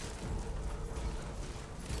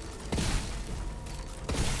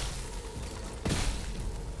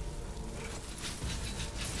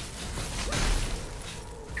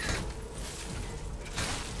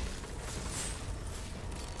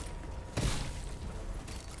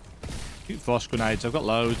 Cute force grenades, I've got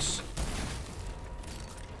loads.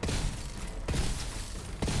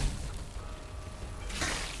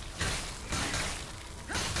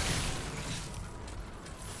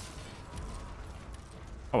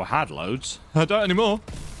 Oh, I had loads. I don't anymore.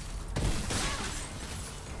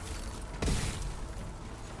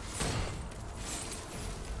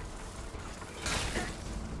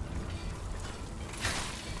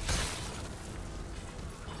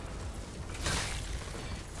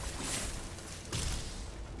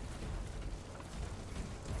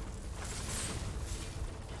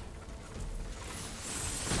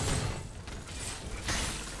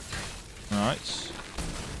 Alright.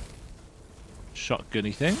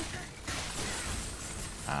 Shotgunny thing.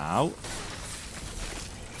 Ow.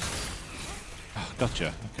 Oh,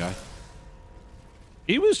 gotcha. Okay.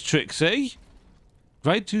 He was tricksy.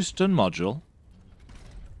 Grade 2 stun module.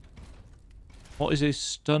 What is a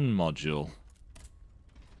stun module?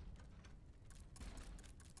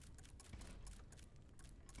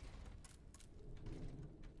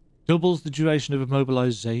 Doubles the duration of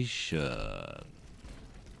immobilization.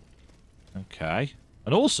 Okay.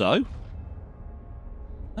 And also...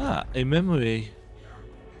 a memory.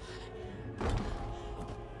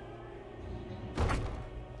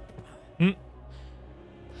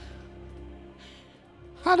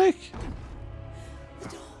 Panic! The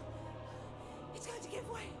door. It's going to give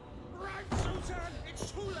way. Right, Susan!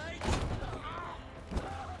 It's too late!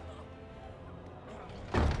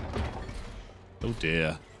 Oh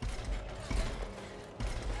dear.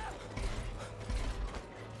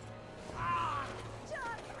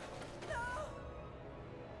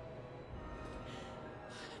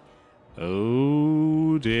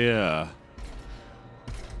 Oh dear.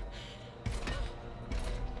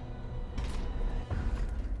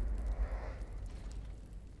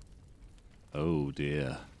 Oh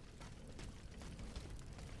dear.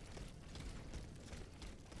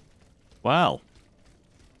 Well,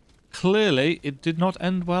 clearly it did not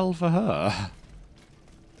end well for her.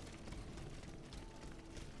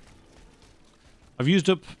 I've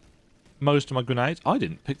used up most of my grenades. I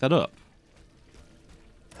didn't pick that up.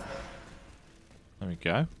 There we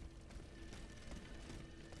go.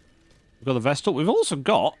 We've got the Vestal. We've also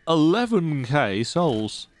got 11k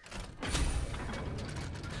souls.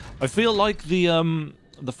 I feel like the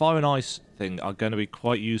fire and ice thing are going to be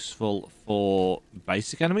quite useful for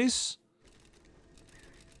basic enemies.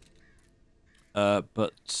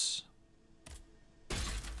 But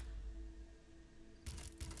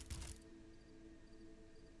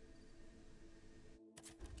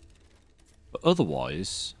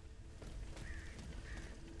otherwise,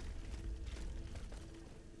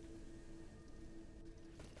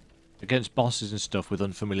 against bosses and stuff with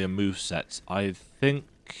unfamiliar movesets, I think,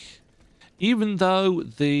 even though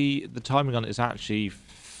the timing on it is actually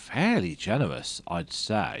fairly generous, I'd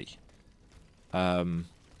say.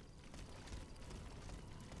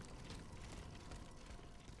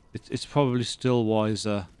 It's probably still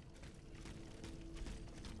wiser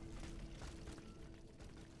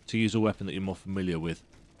to use a weapon that you're more familiar with.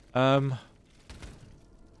 That's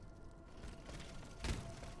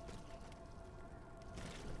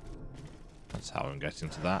how I'm getting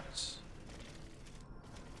to that.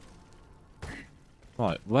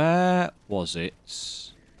 Right, where was it?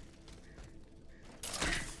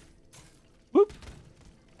 Whoop!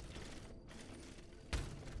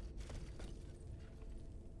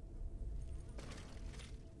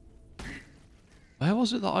 Where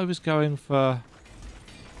was it that I was going for?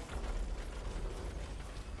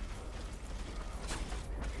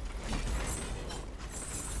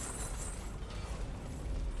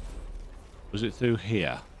 Was it through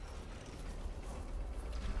here?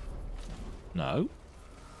 No.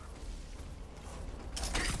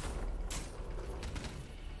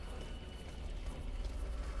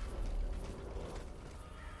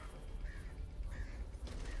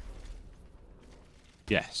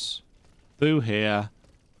 Yes. Through here.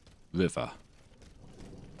 River.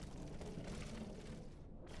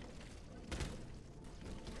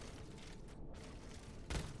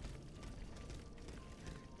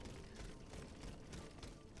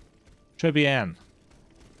 Très bien.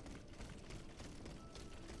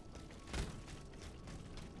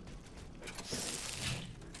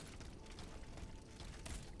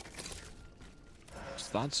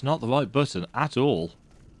 That's not the right button at all.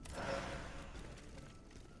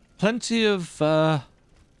 Plenty of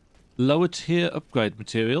lower tier upgrade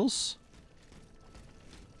materials.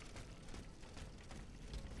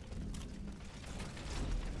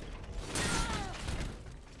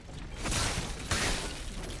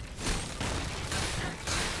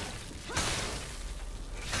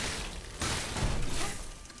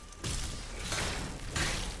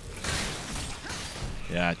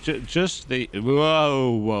 Yeah, just the...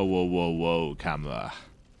 Whoa, whoa, whoa, whoa, whoa, camera.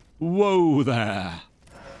 Whoa there.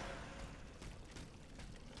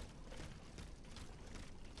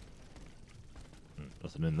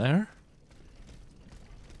 Nothing in there.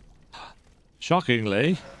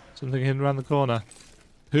 Shockingly, something hidden around the corner.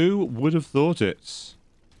 Who would have thought it?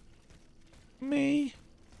 Me.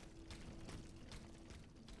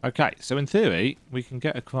 Okay, so in theory, we can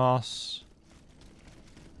get across...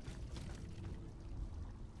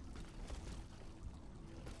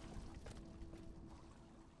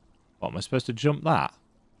 What, am I supposed to jump that?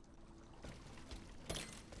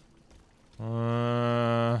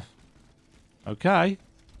 Okay.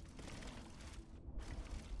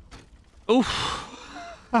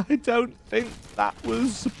 Oof. I don't think that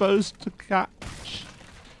was supposed to catch.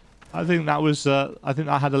 I think that was, I think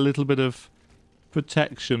that had a little bit of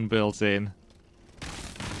protection built in.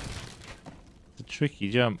 It's a tricky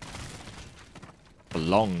jump. A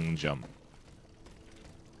long jump.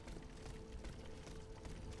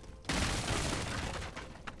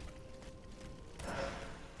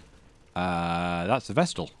 That's the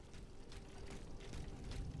Vestal.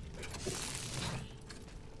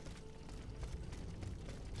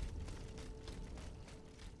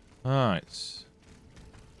 Alright.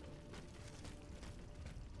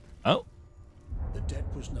 Oh. The debt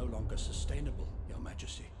was no longer sustainable, Your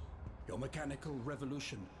Majesty. Your mechanical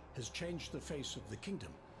revolution has changed the face of the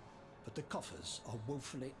kingdom, but the coffers are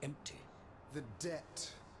woefully empty. The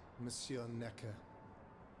debt, Monsieur Necker.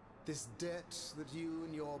 This debt that you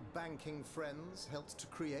and your banking friends helped to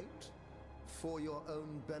create for your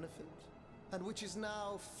own benefit, and which is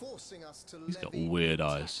now forcing us to He's got levy weird new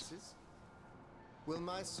eyes. taxes. Will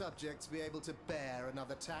my subjects be able to bear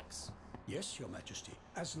another tax? Yes, Your Majesty,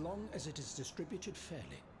 as long as it is distributed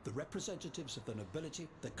fairly. The representatives of the nobility,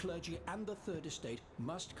 the clergy, and the Third Estate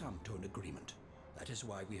must come to an agreement. That is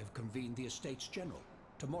why we have convened the Estates General.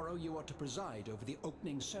 Tomorrow you are to preside over the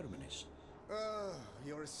opening ceremonies.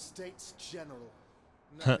 Your Estates General.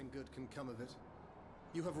 Nothing good can come of it.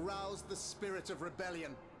 You have roused the spirit of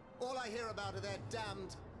rebellion. All I hear about are their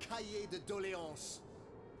damned cahiers de doléances.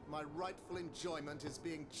 My rightful enjoyment is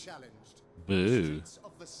being challenged. Boo. The streets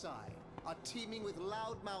of Versailles are teeming with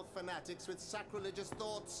loudmouth fanatics with sacrilegious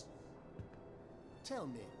thoughts. Tell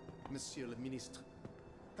me, Monsieur le Ministre,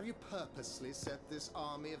 have you purposely set this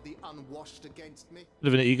army of the unwashed against me? Bit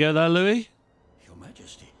of an ego there, Louis. Your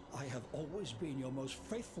Majesty, I have always been your most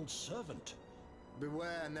faithful servant.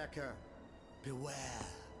 Beware, Necker. Beware.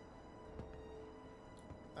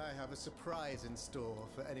 I have a surprise in store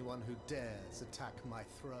for anyone who dares attack my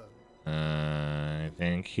throne. I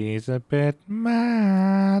think he's a bit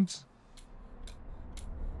mad.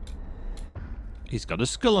 He's got a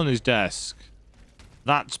skull on his desk.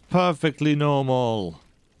 That's perfectly normal.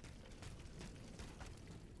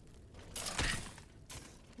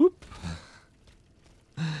 Whoop.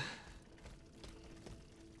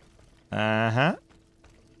 Uh-huh.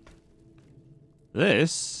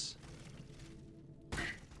 This.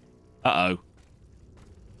 Uh-oh.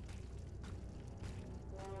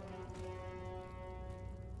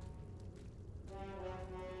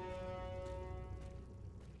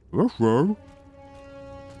 Ruff, ruff.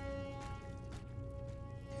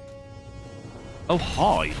 Oh,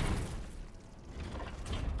 hi.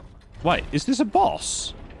 Wait, is this a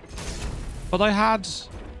boss? But I had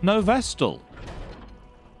no Vestal.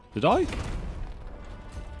 Did I?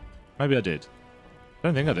 Maybe I did.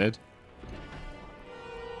 Don't think I did.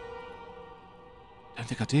 Don't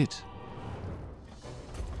think I did.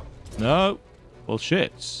 No. Well,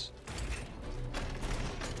 shit.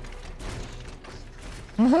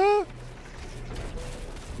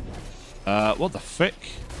 What the frick?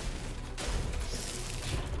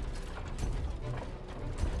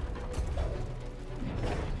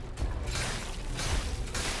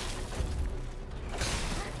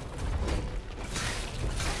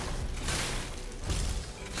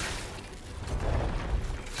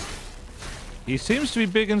 He seems to be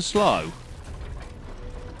big and slow.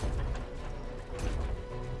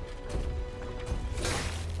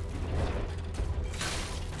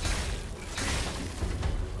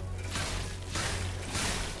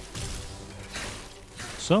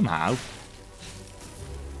 Somehow.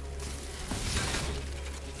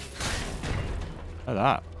 Look at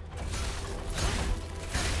that.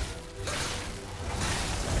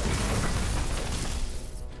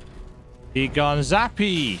 He gone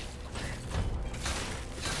zappy.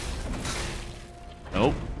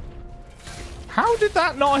 Oh. How did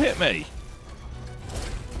that not hit me?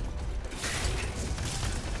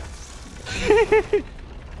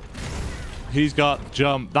 He's got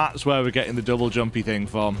jump. That's where we're getting the double jumpy thing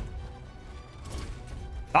from.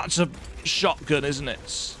 That's a shotgun, isn't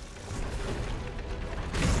it?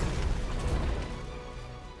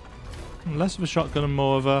 Less of a shotgun and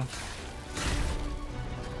more of a...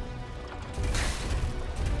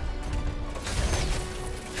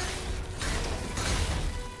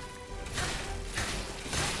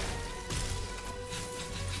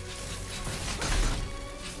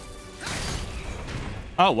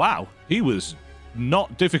 Oh, wow. He was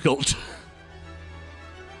not difficult.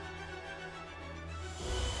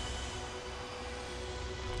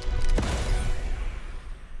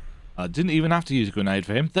 I didn't even have to use a grenade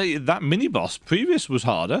for him. That mini-boss previous was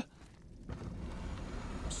harder.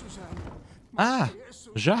 Suzanne, Ah, dear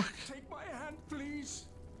Suzanne, Jacques. take my hand, please.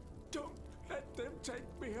 Don't let them take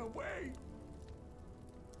me away.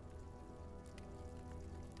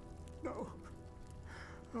 No.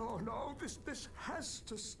 Oh no, this has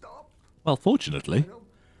to stop. Well, fortunately. I don't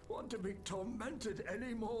want to be tormented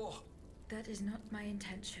anymore. That is not my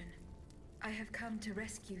intention. I have come to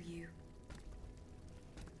rescue you.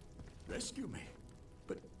 Rescue me?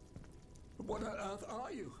 But what on earth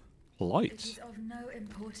are you? It Polite. is of no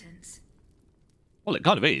importance. Well, it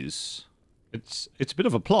kind of is. It's a bit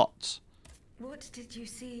of a plot. What did you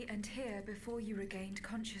see and hear before you regained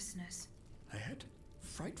consciousness? I had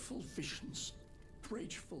frightful visions,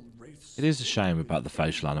 rageful wraiths. It is a shame about the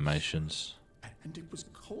facial animations. And it was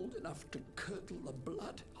cold enough to curdle the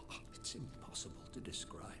blood. Oh, it's impossible to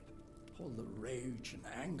describe. All the rage and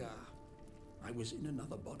anger. I was in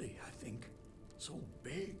another body, I think. So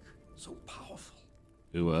big, so powerful.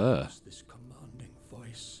 Who were? Was this commanding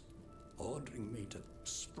voice ordering me to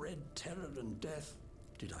spread terror and death?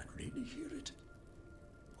 Did I really hear it?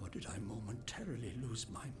 Or did I momentarily lose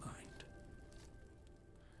my mind?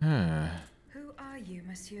 Who are you,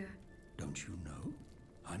 monsieur? Don't you know?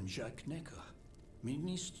 I'm Jacques Necker,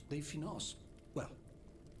 Ministre des Finances. Well,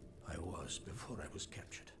 I was before I was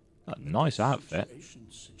captured. A nice outfit. The situation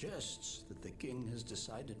suggests that the king has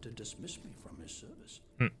decided to dismiss me from his service.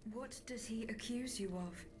 What does he accuse you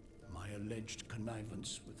of? My alleged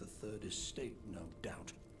connivance with the Third Estate, no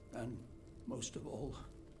doubt. And most of all,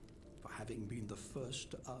 for having been the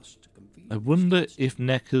first to ask to convene. I wonder if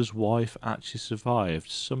Necker's wife actually survived.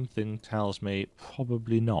 Something tells me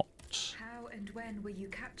probably not. How and when were you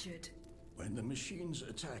captured? When the machines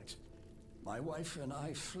attacked, my wife and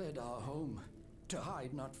I fled our home to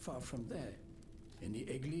hide not far from there, in the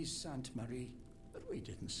Église Sainte-Marie. But we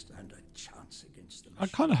didn't stand a chance against the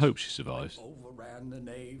machines. I kind of hope she survives. I overran the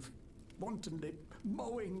nave, wantonly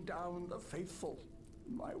mowing down the faithful.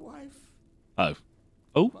 My wife. Oh.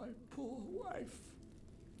 Oh? My poor wife.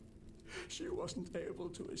 She wasn't able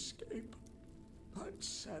to escape. I'm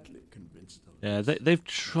sadly convinced of Yeah, this. they've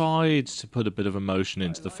tried to put a bit of emotion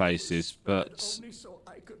into the faces, but Only so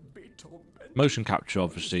I could be tormented. motion capture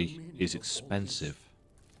obviously is expensive.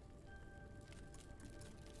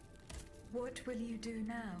 What will you do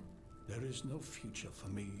now? There is no future for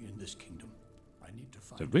me in this kingdom. I need to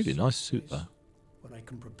find It's a really nice safe suit, place though. where I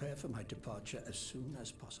can prepare for my departure as soon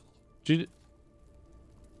as possible. Do you,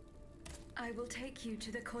 I will take you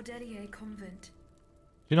to the Cordelier convent.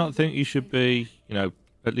 do you not think you should be, you know,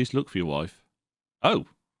 at least look for your wife? Oh.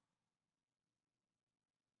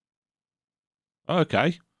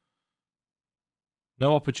 Okay.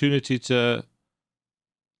 No opportunity to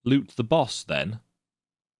loot the boss, then?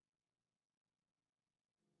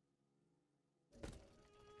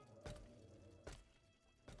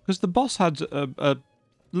 Because the boss had a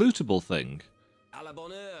lootable thing. À la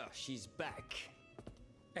bonne heure, she's back.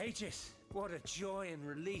 Aegis, what a joy and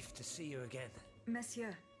relief to see you again.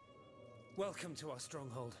 Monsieur, Welcome to our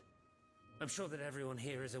stronghold. I'm sure that everyone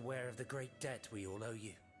here is aware of the great debt we all owe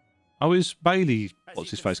you. Oh, is Bailey, As what's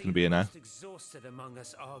you his can face see, going to be in the now? most exhausted among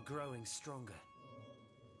us are growing stronger.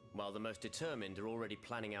 While the most determined are already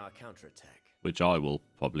planning our counterattack. Which I will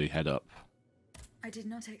probably head up. I did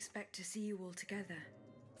not expect to see you all together.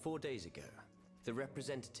 4 days ago, the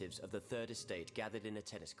representatives of the Third Estate gathered in a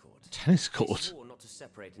tennis court. Tennis They court? swore not to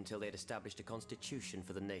separate until they had established a constitution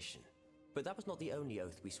for the nation. But that was not the only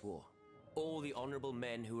oath we swore. All the honourable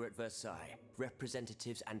men who were at Versailles,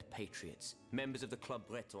 representatives and patriots, members of the Club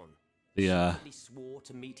Breton, secretly swore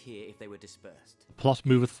to meet here if they were dispersed. Plot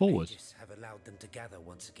moveth forward. Aegis have allowed them to gather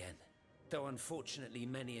once again. Though unfortunately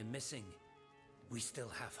many are missing, we still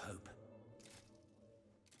have hope.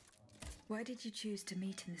 Why did you choose to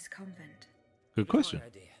meet in this convent? Good question. My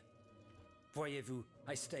idea. Voyez-vous,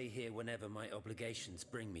 I stay here whenever my obligations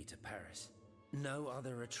bring me to Paris. No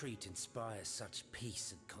other retreat inspires such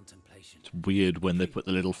peace and contemplation. It's weird when they put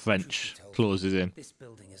the little French clauses in. This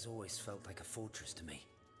building has always felt like a fortress to me.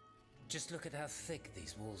 Just look at how thick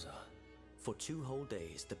these walls are. For 2 whole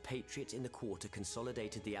days, the patriots in the quarter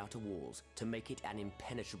consolidated the outer walls to make it an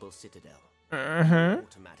impenetrable citadel. No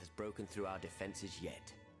automat has broken through our defences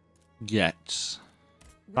yet. Yet.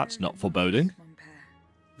 That's Where are not the foreboding. monks, mon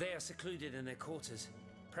père? They are secluded in their quarters,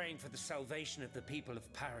 praying for the salvation of the people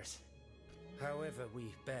of Paris. However, we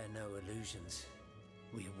bear no illusions.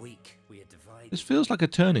 We are weak, we are divided. This feels like a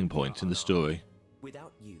turning point in the story.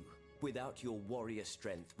 Without you, without your warrior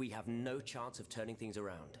strength, we have no chance of turning things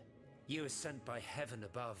around. You are sent by heaven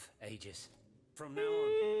above, Aegis. From now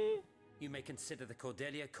on, you may consider the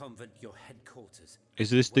Cordelia Convent your headquarters. Is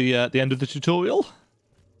this the end of the tutorial?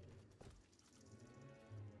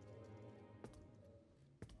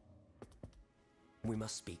 We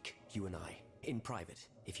must speak, you and I, in private,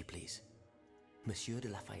 if you please. Monsieur de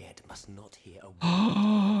Lafayette must not hear a word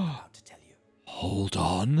I'm about to tell you. Hold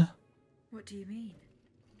on. What do you mean?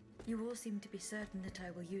 You all seem to be certain that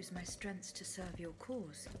I will use my strengths to serve your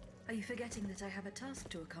cause. Are you forgetting that I have a task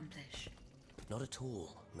to accomplish? Not at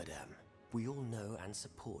all, madame. We all know and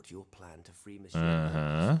support your plan to free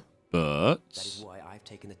Monsieur. But That is why I've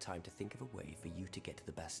taken the time to think of a way for you to get to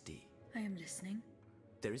the Bastille. I am listening.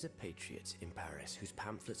 There is a patriot in Paris whose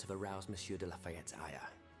pamphlets have aroused Monsieur de Lafayette's ire.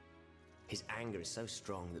 His anger is so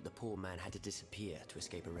strong that the poor man had to disappear to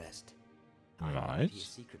escape arrest. I Right. He is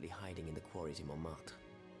secretly hiding in the quarries in Montmartre.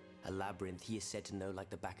 A labyrinth he is said to know like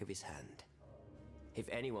the back of his hand. If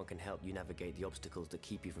anyone can help you navigate the obstacles that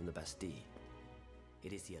keep you from the Bastille,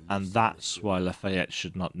 it is the and elusive that's Monsieur. why Lafayette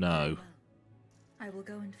should not know. Very well. I will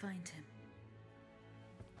go and find him.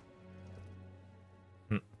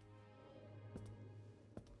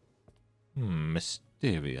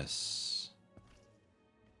 Mysterious.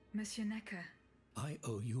 Monsieur Necker, I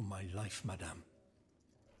owe you my life, madame.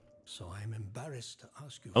 So I am embarrassed to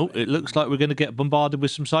ask you. Oh, for it looks like we're going to get bombarded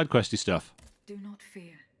with some side questy stuff. do not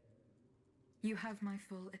fear. You have my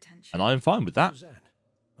full attention. And I'm fine with that. Suzanne,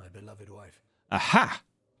 my beloved wife. Aha!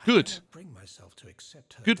 Good. I cannot bring myself to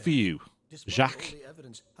accept her Good death. for you, Despite Jacques. all the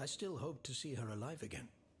evidence, I still hope to see her alive again.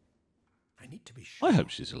 I need to be sure. I hope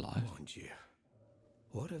she's alive. Mon Dieu.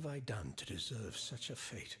 What have I done to deserve such a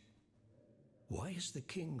fate? Why has the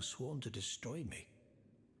king sworn to destroy me?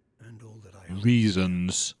 And all that I owe.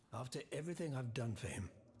 Reasons. After everything I've done for him,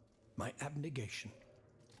 my abnegation.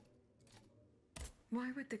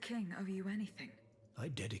 Why would the king owe you anything? I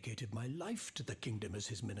dedicated my life to the kingdom as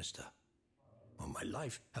his minister. Well, my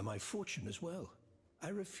life and my fortune as well. I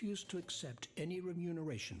refused to accept any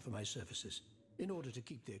remuneration for my services in order to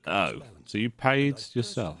keep the accounts balanced. So you paid And I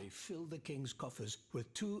yourself. personally filled the king's coffers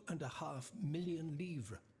with 2.5 million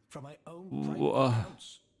livres from my own private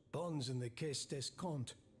accounts. Bonds in the Caisse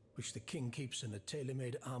d'Escompte, which the king keeps in a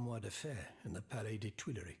tailor-made armoire d'affaires in the Palais des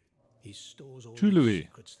Tuileries. He stores all his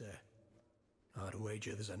secrets there. I'd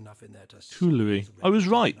wager there's enough in there to Tuileries. I was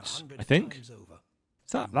right, I think. over.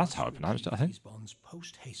 That's how I pronounced it, I think. These bonds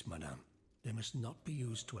post haste, madame. They must not be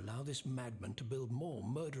used to allow this madman to build more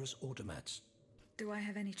murderous automats. Do I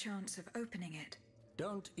have any chance of opening it?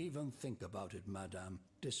 Don't even think about it, madame.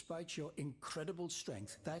 Despite your incredible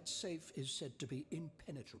strength, that safe is said to be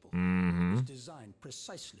impenetrable. It was designed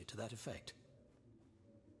precisely to that effect.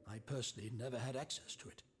 I personally never had access to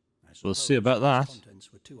it. We'll see about that. Its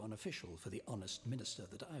contents were too unofficial for the honest minister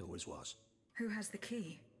that I always was. Who has the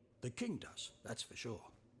key? The king does, that's for sure.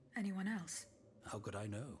 Anyone else? How could I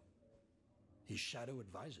know? His shadow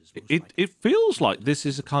advisors. It feels like this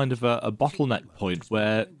is a kind of a bottleneck point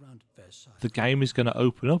where the game is going to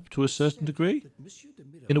open up to a certain degree,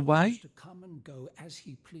 in a way. To come and go as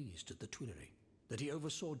he pleased at the Tuileries, that he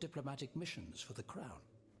oversaw diplomatic missions for the crown,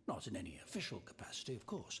 not in any official capacity, of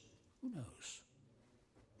course. Who knows?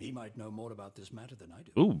 He might know more about this matter than I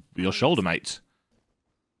do. Ooh, your shoulder mate.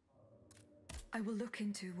 I will look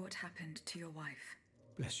into what happened to your wife.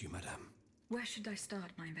 Bless you, madame. Where should I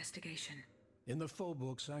start my investigation? In the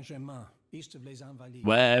Faubourg Saint-Germain, east of Les Invalides.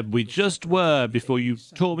 Where we just were before you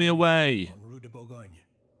tore me away. On Rue de Bourgogne.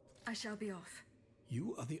 I shall be off.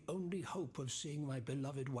 You are the only hope of seeing my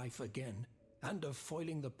beloved wife again, and of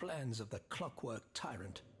foiling the plans of the clockwork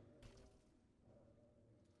tyrant.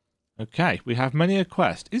 Okay, we have many a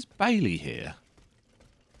quest. Is Bailey here?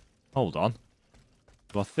 Hold on.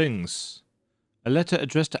 There are things. A letter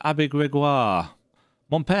addressed to Abbe Gregoire.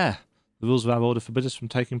 Mon père, the rules of our order forbid us from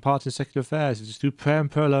taking part in secular affairs. It is through prayer and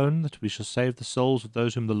prayer alone that we shall save the souls of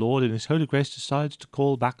those whom the Lord in his holy grace decides to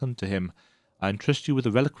call back unto him. I entrust you with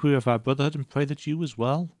the reliquary of our brotherhood and pray that you as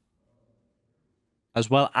well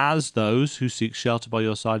as those who seek shelter by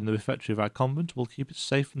your side in the refectory of our convent, will keep it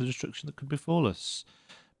safe from the destruction that could befall us.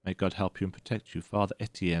 May God help you and protect you, Father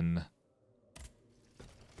Etienne.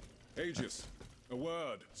 Aegis, a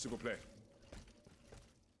word, s'il vous plaît.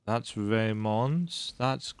 That's Raymond.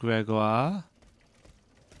 That's Gregoire.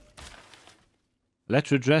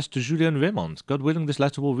 Letter addressed to Julien Raymond. God willing, this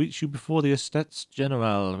letter will reach you before the Estates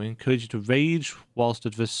General. We encourage you to rage whilst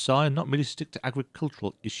at Versailles and not merely stick to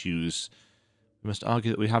agricultural issues. We must argue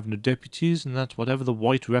that we have no deputies and that whatever the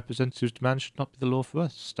white representatives demand should not be the law for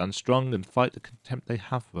us. Stand strong and fight the contempt they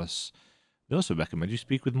have for us. We also recommend you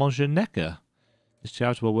speak with Monsieur Necker. His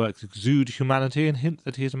charitable works exude humanity and hint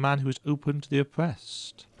that he is a man who is open to the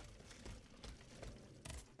oppressed.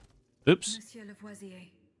 Oops. Monsieur Lavoisier,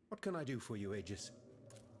 What can I do for you, Aegis?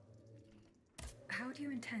 how do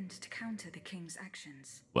you intend to counter the king's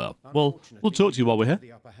actions? Well, we'll talk to you while we're here.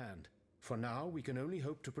 The upper hand. For now, we can only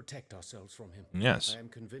hope to protect ourselves from him. Yes. I am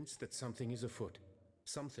convinced that something is afoot.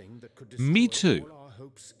 Something that could Me destroy too. all our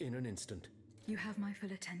hopes in an instant. You have my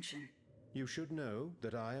full attention. You should know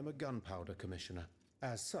that I am a gunpowder commissioner.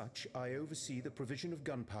 As such, I oversee the provision of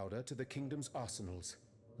gunpowder to the kingdom's arsenals,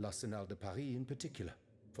 l'Arsenal de Paris in particular.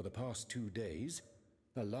 For the past 2 days,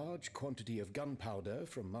 a large quantity of gunpowder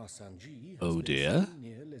from Marsangy has been seen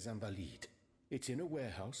near Les Invalides. It's in a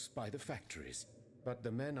warehouse by the factories. But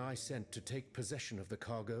the men I sent to take possession of the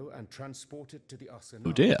cargo and transport it to the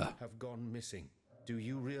arsenal have gone missing. Do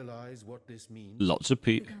you realize what this means? Lots of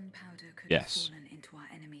people. Gunpowder could Yes. have fallen into our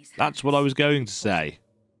enemy's That's what I was going to say.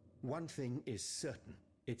 One thing is certain.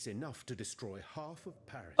 It's enough to destroy half of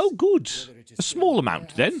Paris. Oh, good. Whether it is A still small in the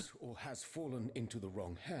amount, then. warehouse or has fallen into the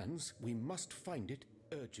wrong hands, we must find it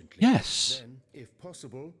urgently. Yes. Then, if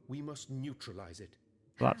possible, we must neutralize it.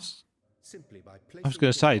 That's... Simply by I was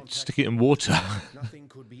going to say, stick it in water. Nothing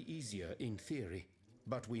could be easier in theory,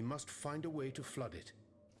 but we must find a way to flood it.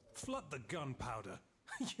 Flood the gunpowder?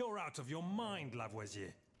 You're out of your mind,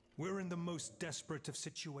 Lavoisier. We're in the most desperate of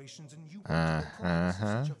situations, and you want to deprive us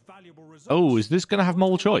of such a valuable resource. Oh, is this going to have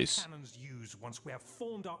multiple choice? Cannons use once we have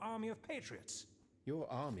formed our army of patriots. Your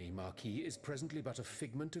army, Marquis, is presently but a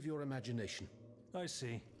figment of your imagination. I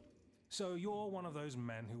see. So you're one of those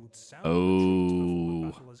men who would sound Oh. the troops before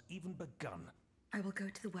the battle has even begun. I will go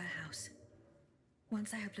to the warehouse.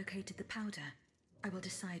 Once I have located the powder, I will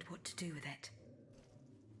decide what to do with it.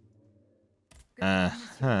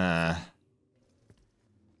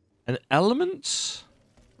 An element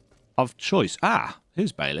of choice. Ah,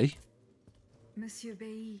 here's Bailey. Monsieur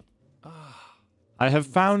Bailly. I have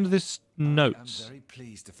found this note. I'm very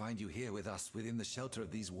pleased to find you here with us within the shelter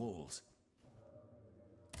of these walls.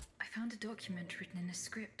 I found a document written in a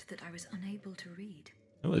script that I was unable to read.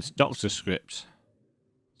 Oh, it's Doctor script.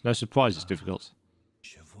 It's no surprise it's difficult.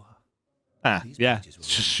 Ah, yeah, it's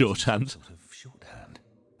just shorthand. Sort of shorthand.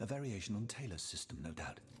 A variation on Taylor's system, no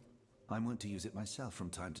doubt. I'm wont to use it myself from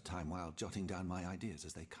time to time while jotting down my ideas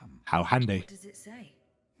as they come. How handy. What does it say?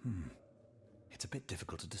 It's a bit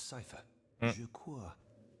difficult to decipher. Je crois.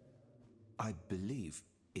 I believe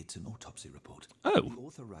it's an autopsy report. Oh. The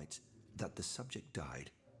author writes that the subject died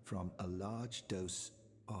from a large dose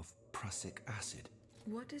of prussic acid.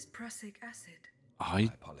 What is prussic acid? I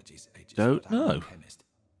Apologies, Aegis, don't but I'm no know. Chemist.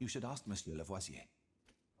 You should ask Monsieur Lavoisier.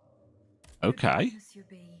 Okay. Monsieur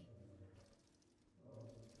Bailly.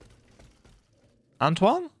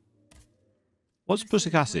 Antoine? What's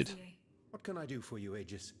prussic acid? What can I do for you,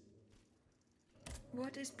 Aegis?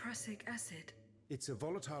 What is prussic acid? It's a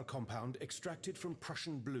volatile compound extracted from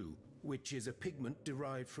Prussian blue, which is a pigment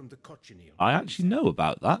derived from the cochineal. I actually know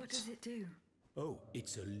about What that. does it do? Oh,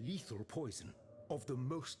 it's a lethal poison of the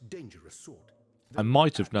most dangerous sort. I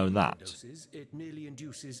might have known that. Doses, it merely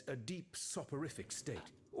induces a deep soporific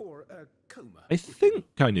state, or a coma. I think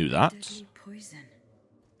I knew that. Deadly poison.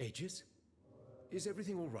 Aegis, is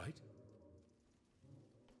everything all right? ...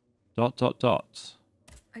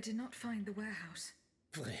 I did not find the warehouse.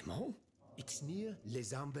 Vraiment? It's near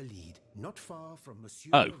Les Invalides, not far from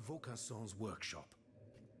Monsieur Vaucanson's workshop.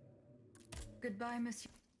 Goodbye,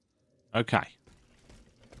 Monsieur. Okay.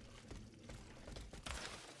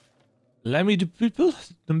 L'Ami du Peuple,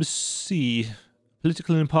 number C.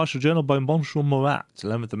 Political and impartial journal by Monsieur Morat,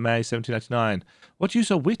 11th of May, 1799. What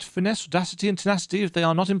use are wit, finesse, audacity, and tenacity if they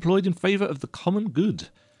are not employed in favour of the common good?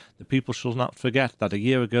 The people shall not forget that a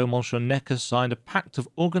year ago Monsieur Necker signed a pact of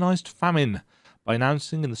organised famine. By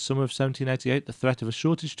announcing in the summer of 1788 the threat of a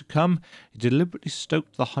shortage to come, he deliberately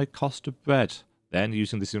stoked the high cost of bread. Then,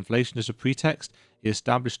 using this inflation as a pretext, he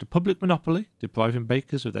established a public monopoly, depriving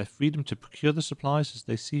bakers of their freedom to procure the supplies as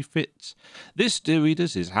they see fit. This, dear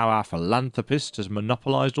readers, is how our philanthropist has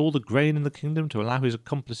monopolised all the grain in the kingdom to allow his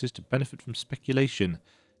accomplices to benefit from speculation.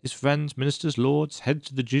 His friends, ministers, lords, heads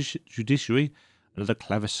of the judiciary, and other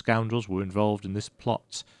clever scoundrels were involved in this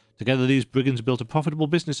plot. Together these brigands built a profitable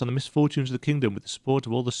business on the misfortunes of the kingdom with the support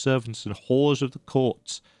of all the servants and whores of the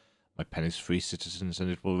courts. My pen is free, citizens,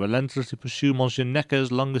 and it will relentlessly pursue Monsieur Necker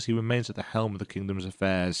as long as he remains at the helm of the kingdom's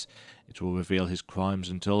affairs. It will reveal his crimes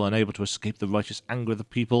until, unable to escape the righteous anger of the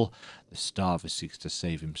people, the starver seeks to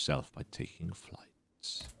save himself by taking flight.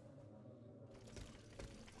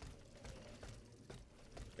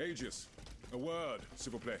 Aegis, a word,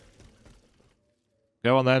 s'il vous plaît.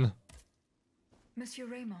 Go on then. Monsieur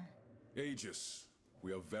Raymond. Aegis,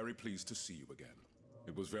 we are very pleased to see you again.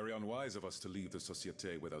 It was very unwise of us to leave the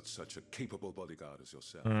Société without such a capable bodyguard as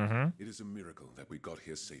yourself. It is a miracle that we got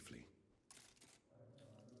here safely.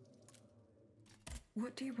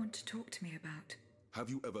 What do you want to talk to me about? Have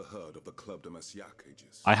you ever heard of the Club de Massiac,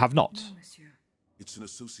 Aegis? I have not. No, monsieur. It's an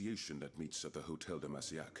association that meets at the Hotel de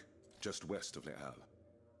Massiac, just west of Les Halles.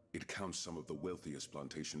 It counts some of the wealthiest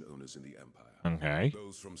plantation owners in the empire. Okay.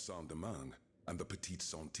 Those from Saint-Domingue and the Petite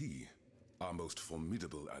Santé, our most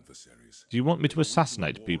formidable adversaries. Do you want me to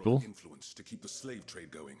assassinate people? Influence to keep the slave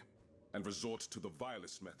trade going, and resort to the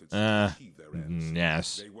vilest methods to achieve their ends.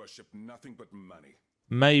 Yes. They worship nothing but money.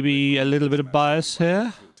 Maybe a little bit of bias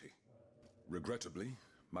here? Regrettably,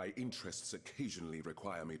 my interests occasionally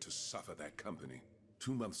require me to suffer their company.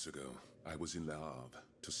 2 months ago, I was in Le Havre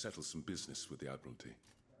to settle some business with the Admiralty,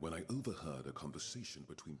 when I overheard a conversation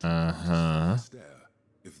between two parties.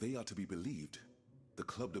 If they are to be believed, the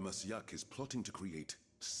Club de Massiac is plotting to create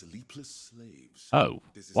sleepless slaves. Oh,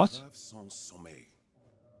 what? Sans sommeil.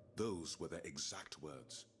 Those were their exact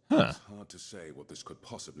words. Huh. It's hard to say what this could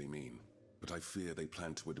possibly mean, but I fear they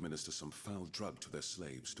plan to administer some foul drug to their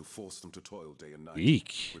slaves to force them to toil day and night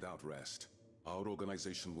Eek. without rest. Our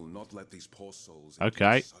organization will not let these poor souls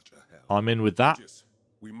Okay, endure such a hell. I'm in with that.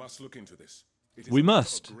 We must look into this. It is We a matter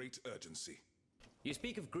must. of great urgency. You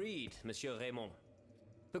speak of greed, Monsieur Raymond.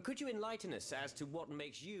 But could you enlighten us as to what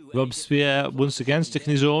makes you... Robespierre once again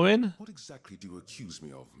sticking his oar in. What exactly do you accuse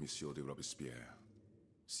me of, Monsieur de Robespierre?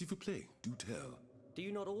 S'il vous plaît, do tell. Do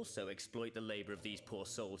you not also exploit the labor of these poor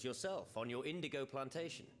souls yourself on your indigo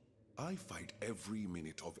plantation? I fight every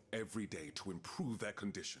minute of every day to improve their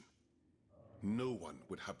condition. No one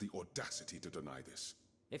would have the audacity to deny this.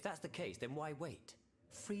 If that's the case, then why wait?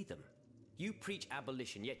 Free them. You preach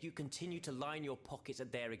abolition, yet you continue to line your pockets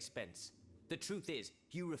at their expense. The truth is,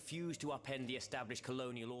 you refuse to upend the established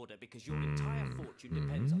colonial order because your entire fortune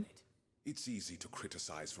depends on it. It's easy to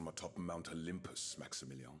criticize from atop Mount Olympus,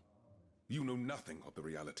 Maximilian. You know nothing of the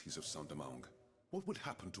realities of Saint-Domingue. What would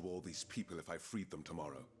happen to all these people if I freed them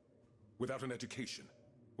tomorrow? Without an education,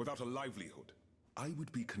 without a livelihood, I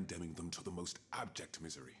would be condemning them to the most abject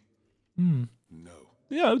misery. No.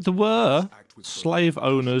 Yeah, there were slave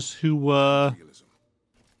owners who were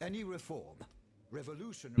Any reform,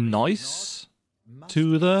 revolutionary nice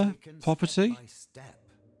to the property. Step by step,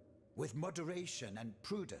 with moderation and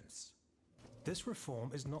prudence. This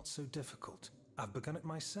reform is not so difficult. I've begun it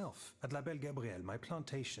myself at La Belle Gabrielle, my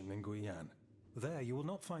plantation in Guyane. There you will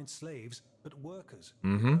not find slaves, but workers who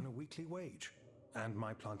earn a weekly wage. And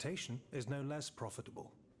my plantation is no less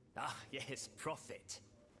profitable. Ah, yes, profit.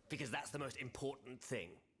 Because that's the most important thing.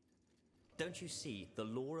 Don't you see, the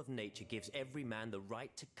law of nature gives every man the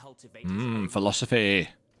right to cultivate his own... Philosophy.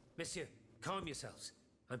 Monsieur, calm yourselves.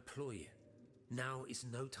 I implore you. Now is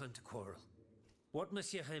no time to quarrel. What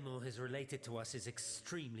Monsieur Raymond has related to us is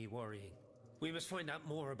extremely worrying. We must find out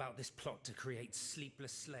more about this plot to create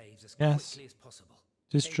sleepless slaves as quickly as possible.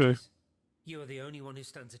 It is true. You are the only one who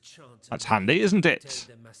stands a chance. That's handy, isn't it?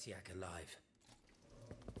 Demajen alive.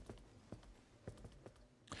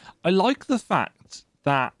 I like the fact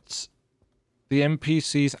that the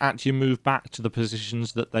NPCs actually move back to the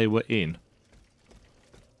positions that they were in.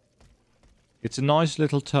 It's a nice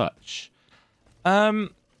little touch. Well.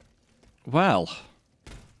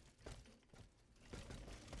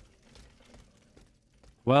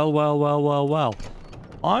 Well.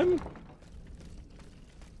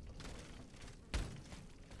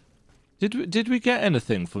 Did we get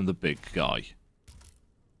anything from the big guy?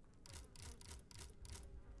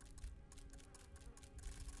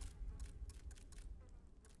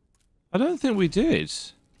 I don't think we did.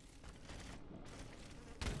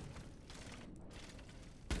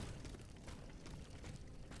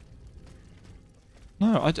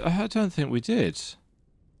 No, I don't think we did.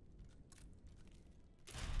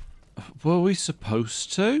 Were we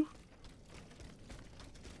supposed to?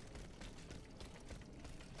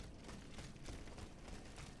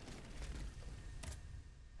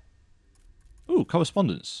 Ooh,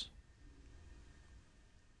 correspondence.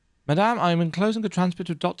 Madame, I am enclosing a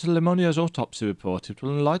transcript of Dr. Lemonier's autopsy report. It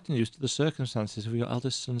will enlighten you to the circumstances of your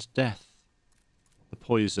eldest son's death. The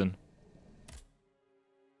poison.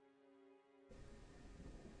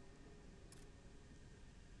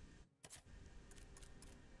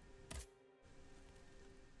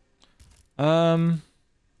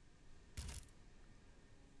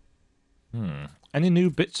 Any new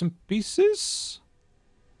bits and pieces?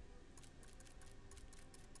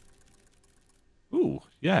 Ooh,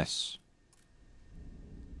 yes.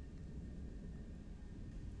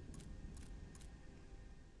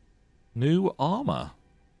 New armor.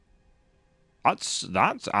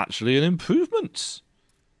 That's actually an improvement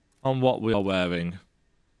on what we are wearing.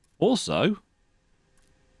 Also,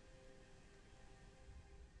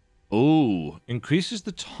 ooh, increases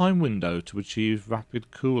the time window to achieve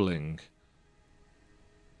rapid cooling.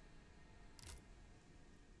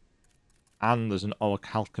 And there's an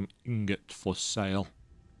orichalcum ingot for sale.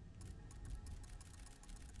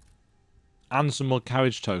 And some more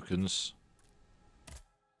carriage tokens.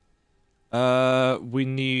 We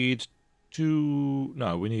need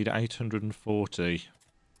we need 840.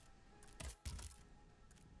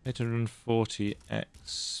 840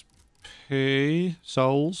 XP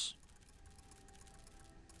souls.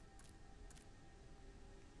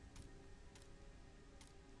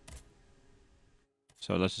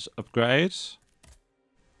 So let's just upgrade.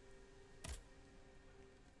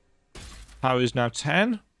 Power is now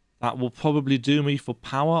 10. That will probably do me for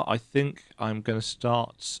power. I think I'm going to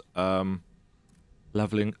start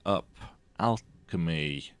leveling up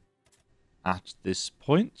alchemy at this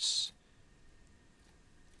point.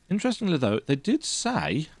 Interestingly, though, they did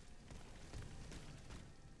say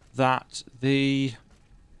that the...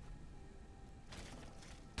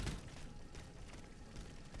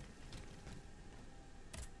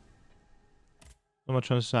 What am I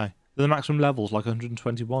trying to say? The maximum level's like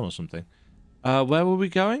 121 or something. Where were we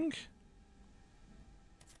going?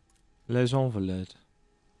 Les Invalides.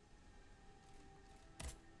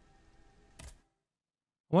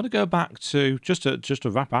 I want to go back to just to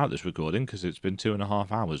wrap out this recording because it's been 2.5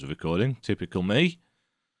 hours of recording. Typical me.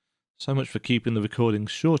 So much for keeping the recording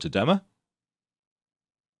shorter, Dema.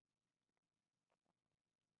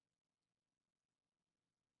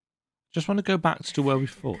 Just want to go back to where we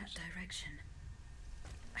fought. That direction.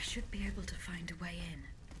 I should be able to find a way in.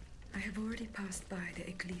 I have already passed by the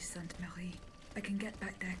Église Sainte-Marie. I can get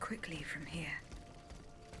back there quickly from here.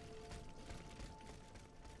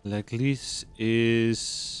 L'Église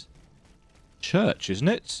is church, isn't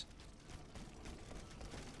it?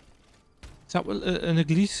 Is that what an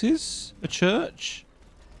église is? A church?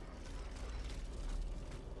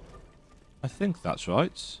 I think that's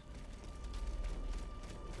right.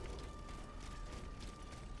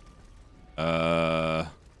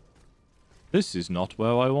 This is not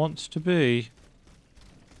where I want to be.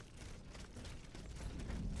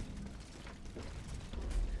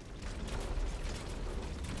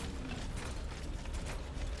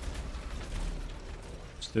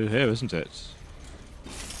 It's through here, isn't it?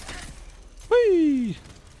 Whee!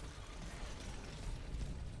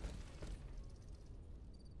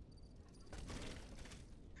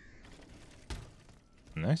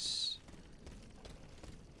 Nice.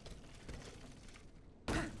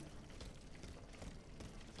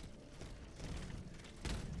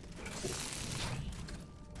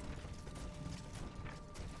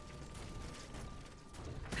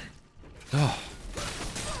 Oh.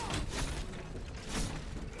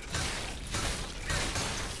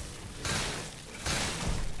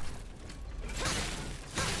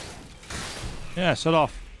 Yeah, set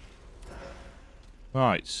off.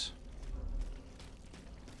 Right.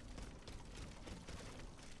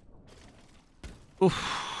 Oof.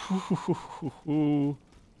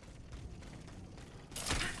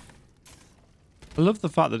 I love the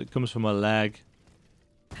fact that it comes from a leg.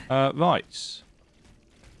 Right.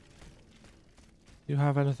 You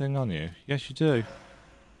have anything on you? Yes, you do.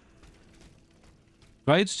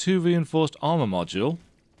 Grades 2 reinforced armor module.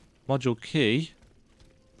 Module key.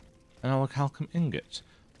 And our calcum ingot.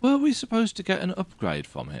 Were we supposed to get an upgrade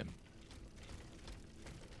from him?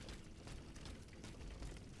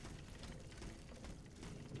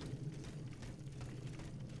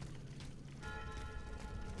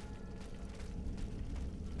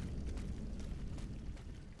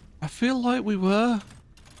 I feel like we were.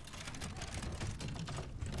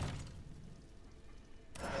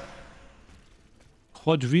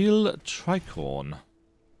 Quadrille tricorn.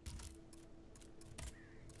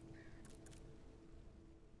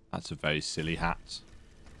 That's a very silly hat.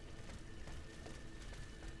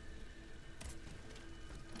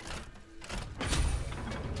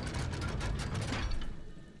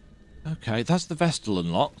 Okay, that's the Vestal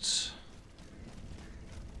unlocked.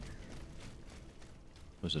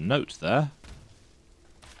 There's a note there.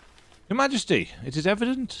 Your Majesty, it is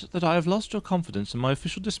evident that I have lost your confidence and my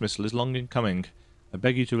official dismissal is long in coming. I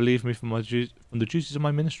beg you to relieve me from the duties of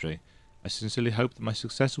my ministry. I sincerely hope that my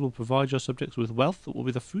successor will provide your subjects with wealth that will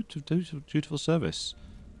be the fruit of dutiful service.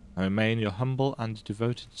 I remain your humble and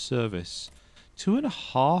devoted service.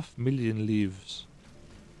 2.5 million livres.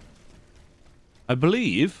 I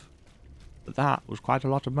believe that that was quite a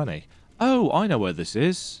lot of money. Oh, I know where this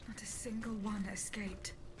is. Not a single one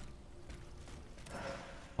escaped.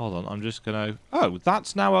 Hold on, I'm just gonna... Oh,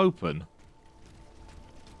 that's now open.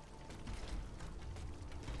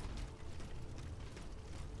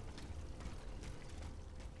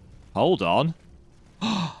 Hold on.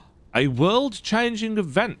 A world-changing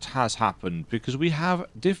event has happened because we have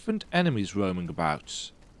different enemies roaming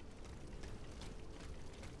about.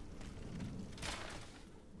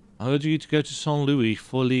 I urge you to go to Saint Louis,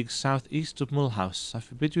 4 leagues southeast of Mulhouse. I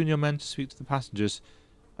forbid you and your men to speak to the passengers.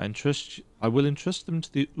 I will entrust them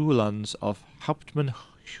to the Uhlans of Hauptmann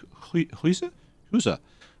Huiser,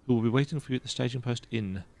 who will be waiting for you at the staging post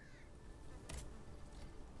inn.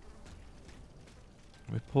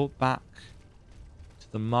 Report back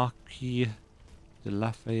to the Marquis de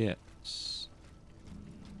Lafayette.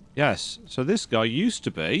 Yes, so this guy used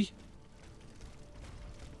to be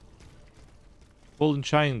ball and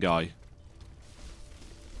chain guy.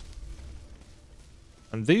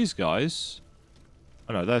 And these guys...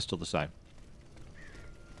 Oh no, they're still the same.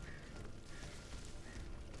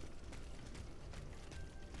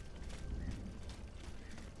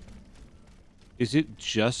 Is it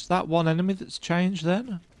just that one enemy that's changed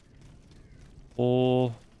then?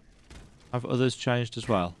 Or have others changed as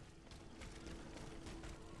well?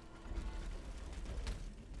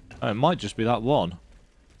 Oh, it might just be that one.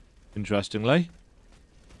 Interestingly.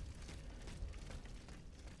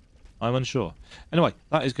 I'm unsure. Anyway,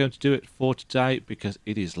 that is going to do it for today because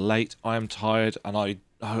it is late. I am tired and I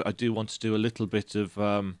do want to do a little bit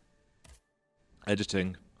of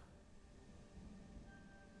editing.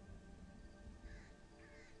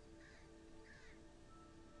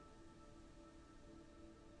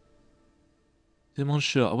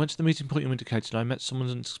 Monsieur, I went to the meeting point you indicated and I met someone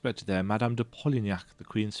unexpected there, Madame de Polignac, the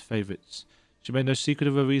Queen's favourites. She made no secret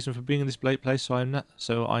of her reason for being in this late place,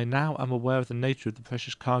 so I now am aware of the nature of the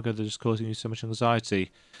precious cargo that is causing you so much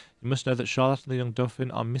anxiety. You must know that Charlotte and the young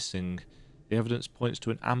Dauphin are missing. The evidence points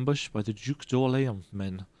to an ambush by the Duc d'Orléans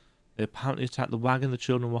men. They apparently attacked the wagon the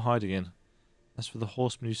children were hiding in. As for the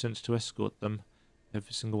horsemen you sent to escort them,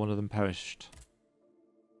 every single one of them perished.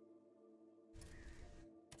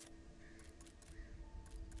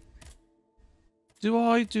 Do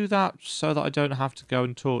I do that so that I don't have to go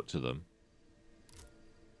and talk to them?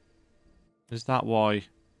 Is that why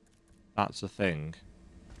that's a thing?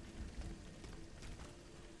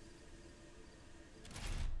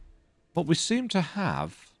 But we seem to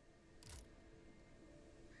have...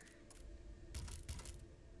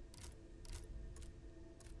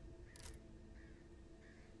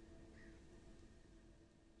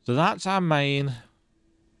 So that's our main...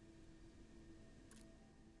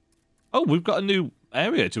 Oh, we've got a new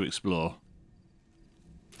area to explore.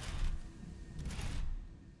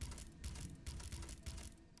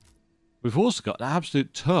 We've also got an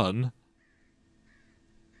absolute ton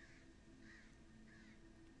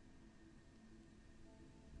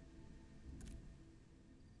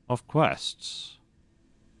of quests.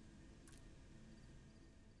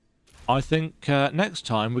 I think next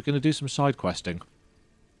time we're going to do some side questing.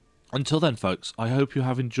 Until then, folks, I hope you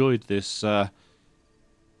have enjoyed this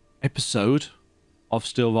episode of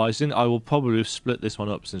Steelrising. I will probably split this one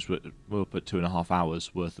up since we'll put 2.5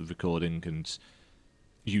 hours worth of recording, and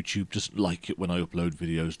YouTube doesn't like it when I upload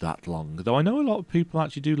videos that long. Though I know a lot of people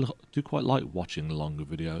actually do quite like watching longer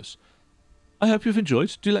videos. I hope you've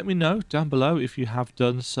enjoyed. Do let me know down below if you have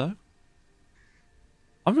done so.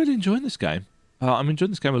 I'm really enjoying this game. I'm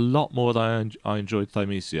enjoying this game a lot more than I enjoyed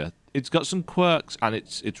Thymesia. It's got some quirks and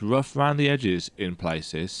it's rough around the edges in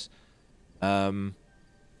places.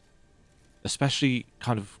 Especially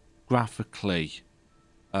kind of graphically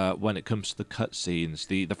when it comes to the cutscenes.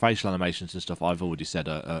 The facial animations and stuff I've already said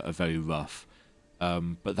are very rough.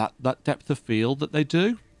 But that depth of field that they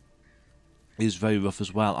do is very rough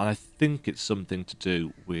as well. And I think it's something to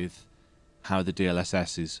do with how the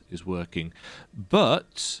DLSS is working.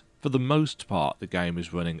 But for the most part, the game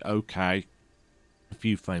is running okay. A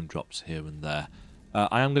few frame drops here and there.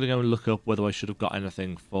 I am going to go and look up whether I should have got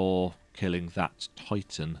anything for killing that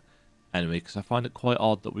Titan enemy, because I find it quite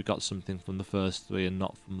odd that we got something from the first 3 and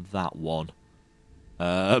not from that one.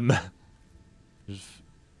 It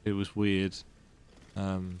was weird.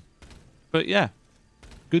 But yeah,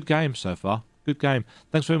 good game so far. Good game.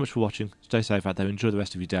 Thanks very much for watching. Stay safe out there. Enjoy the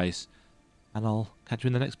rest of your days. And I'll catch you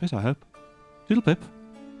in the next bit, I hope. Doodle pip.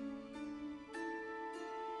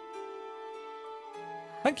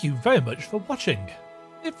 Thank you very much for watching.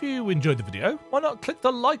 If you enjoyed the video, why not click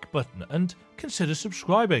the like button and consider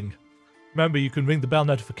subscribing. Remember, you can ring the bell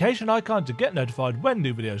notification icon to get notified when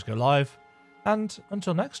new videos go live. And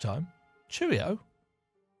until next time, cheerio.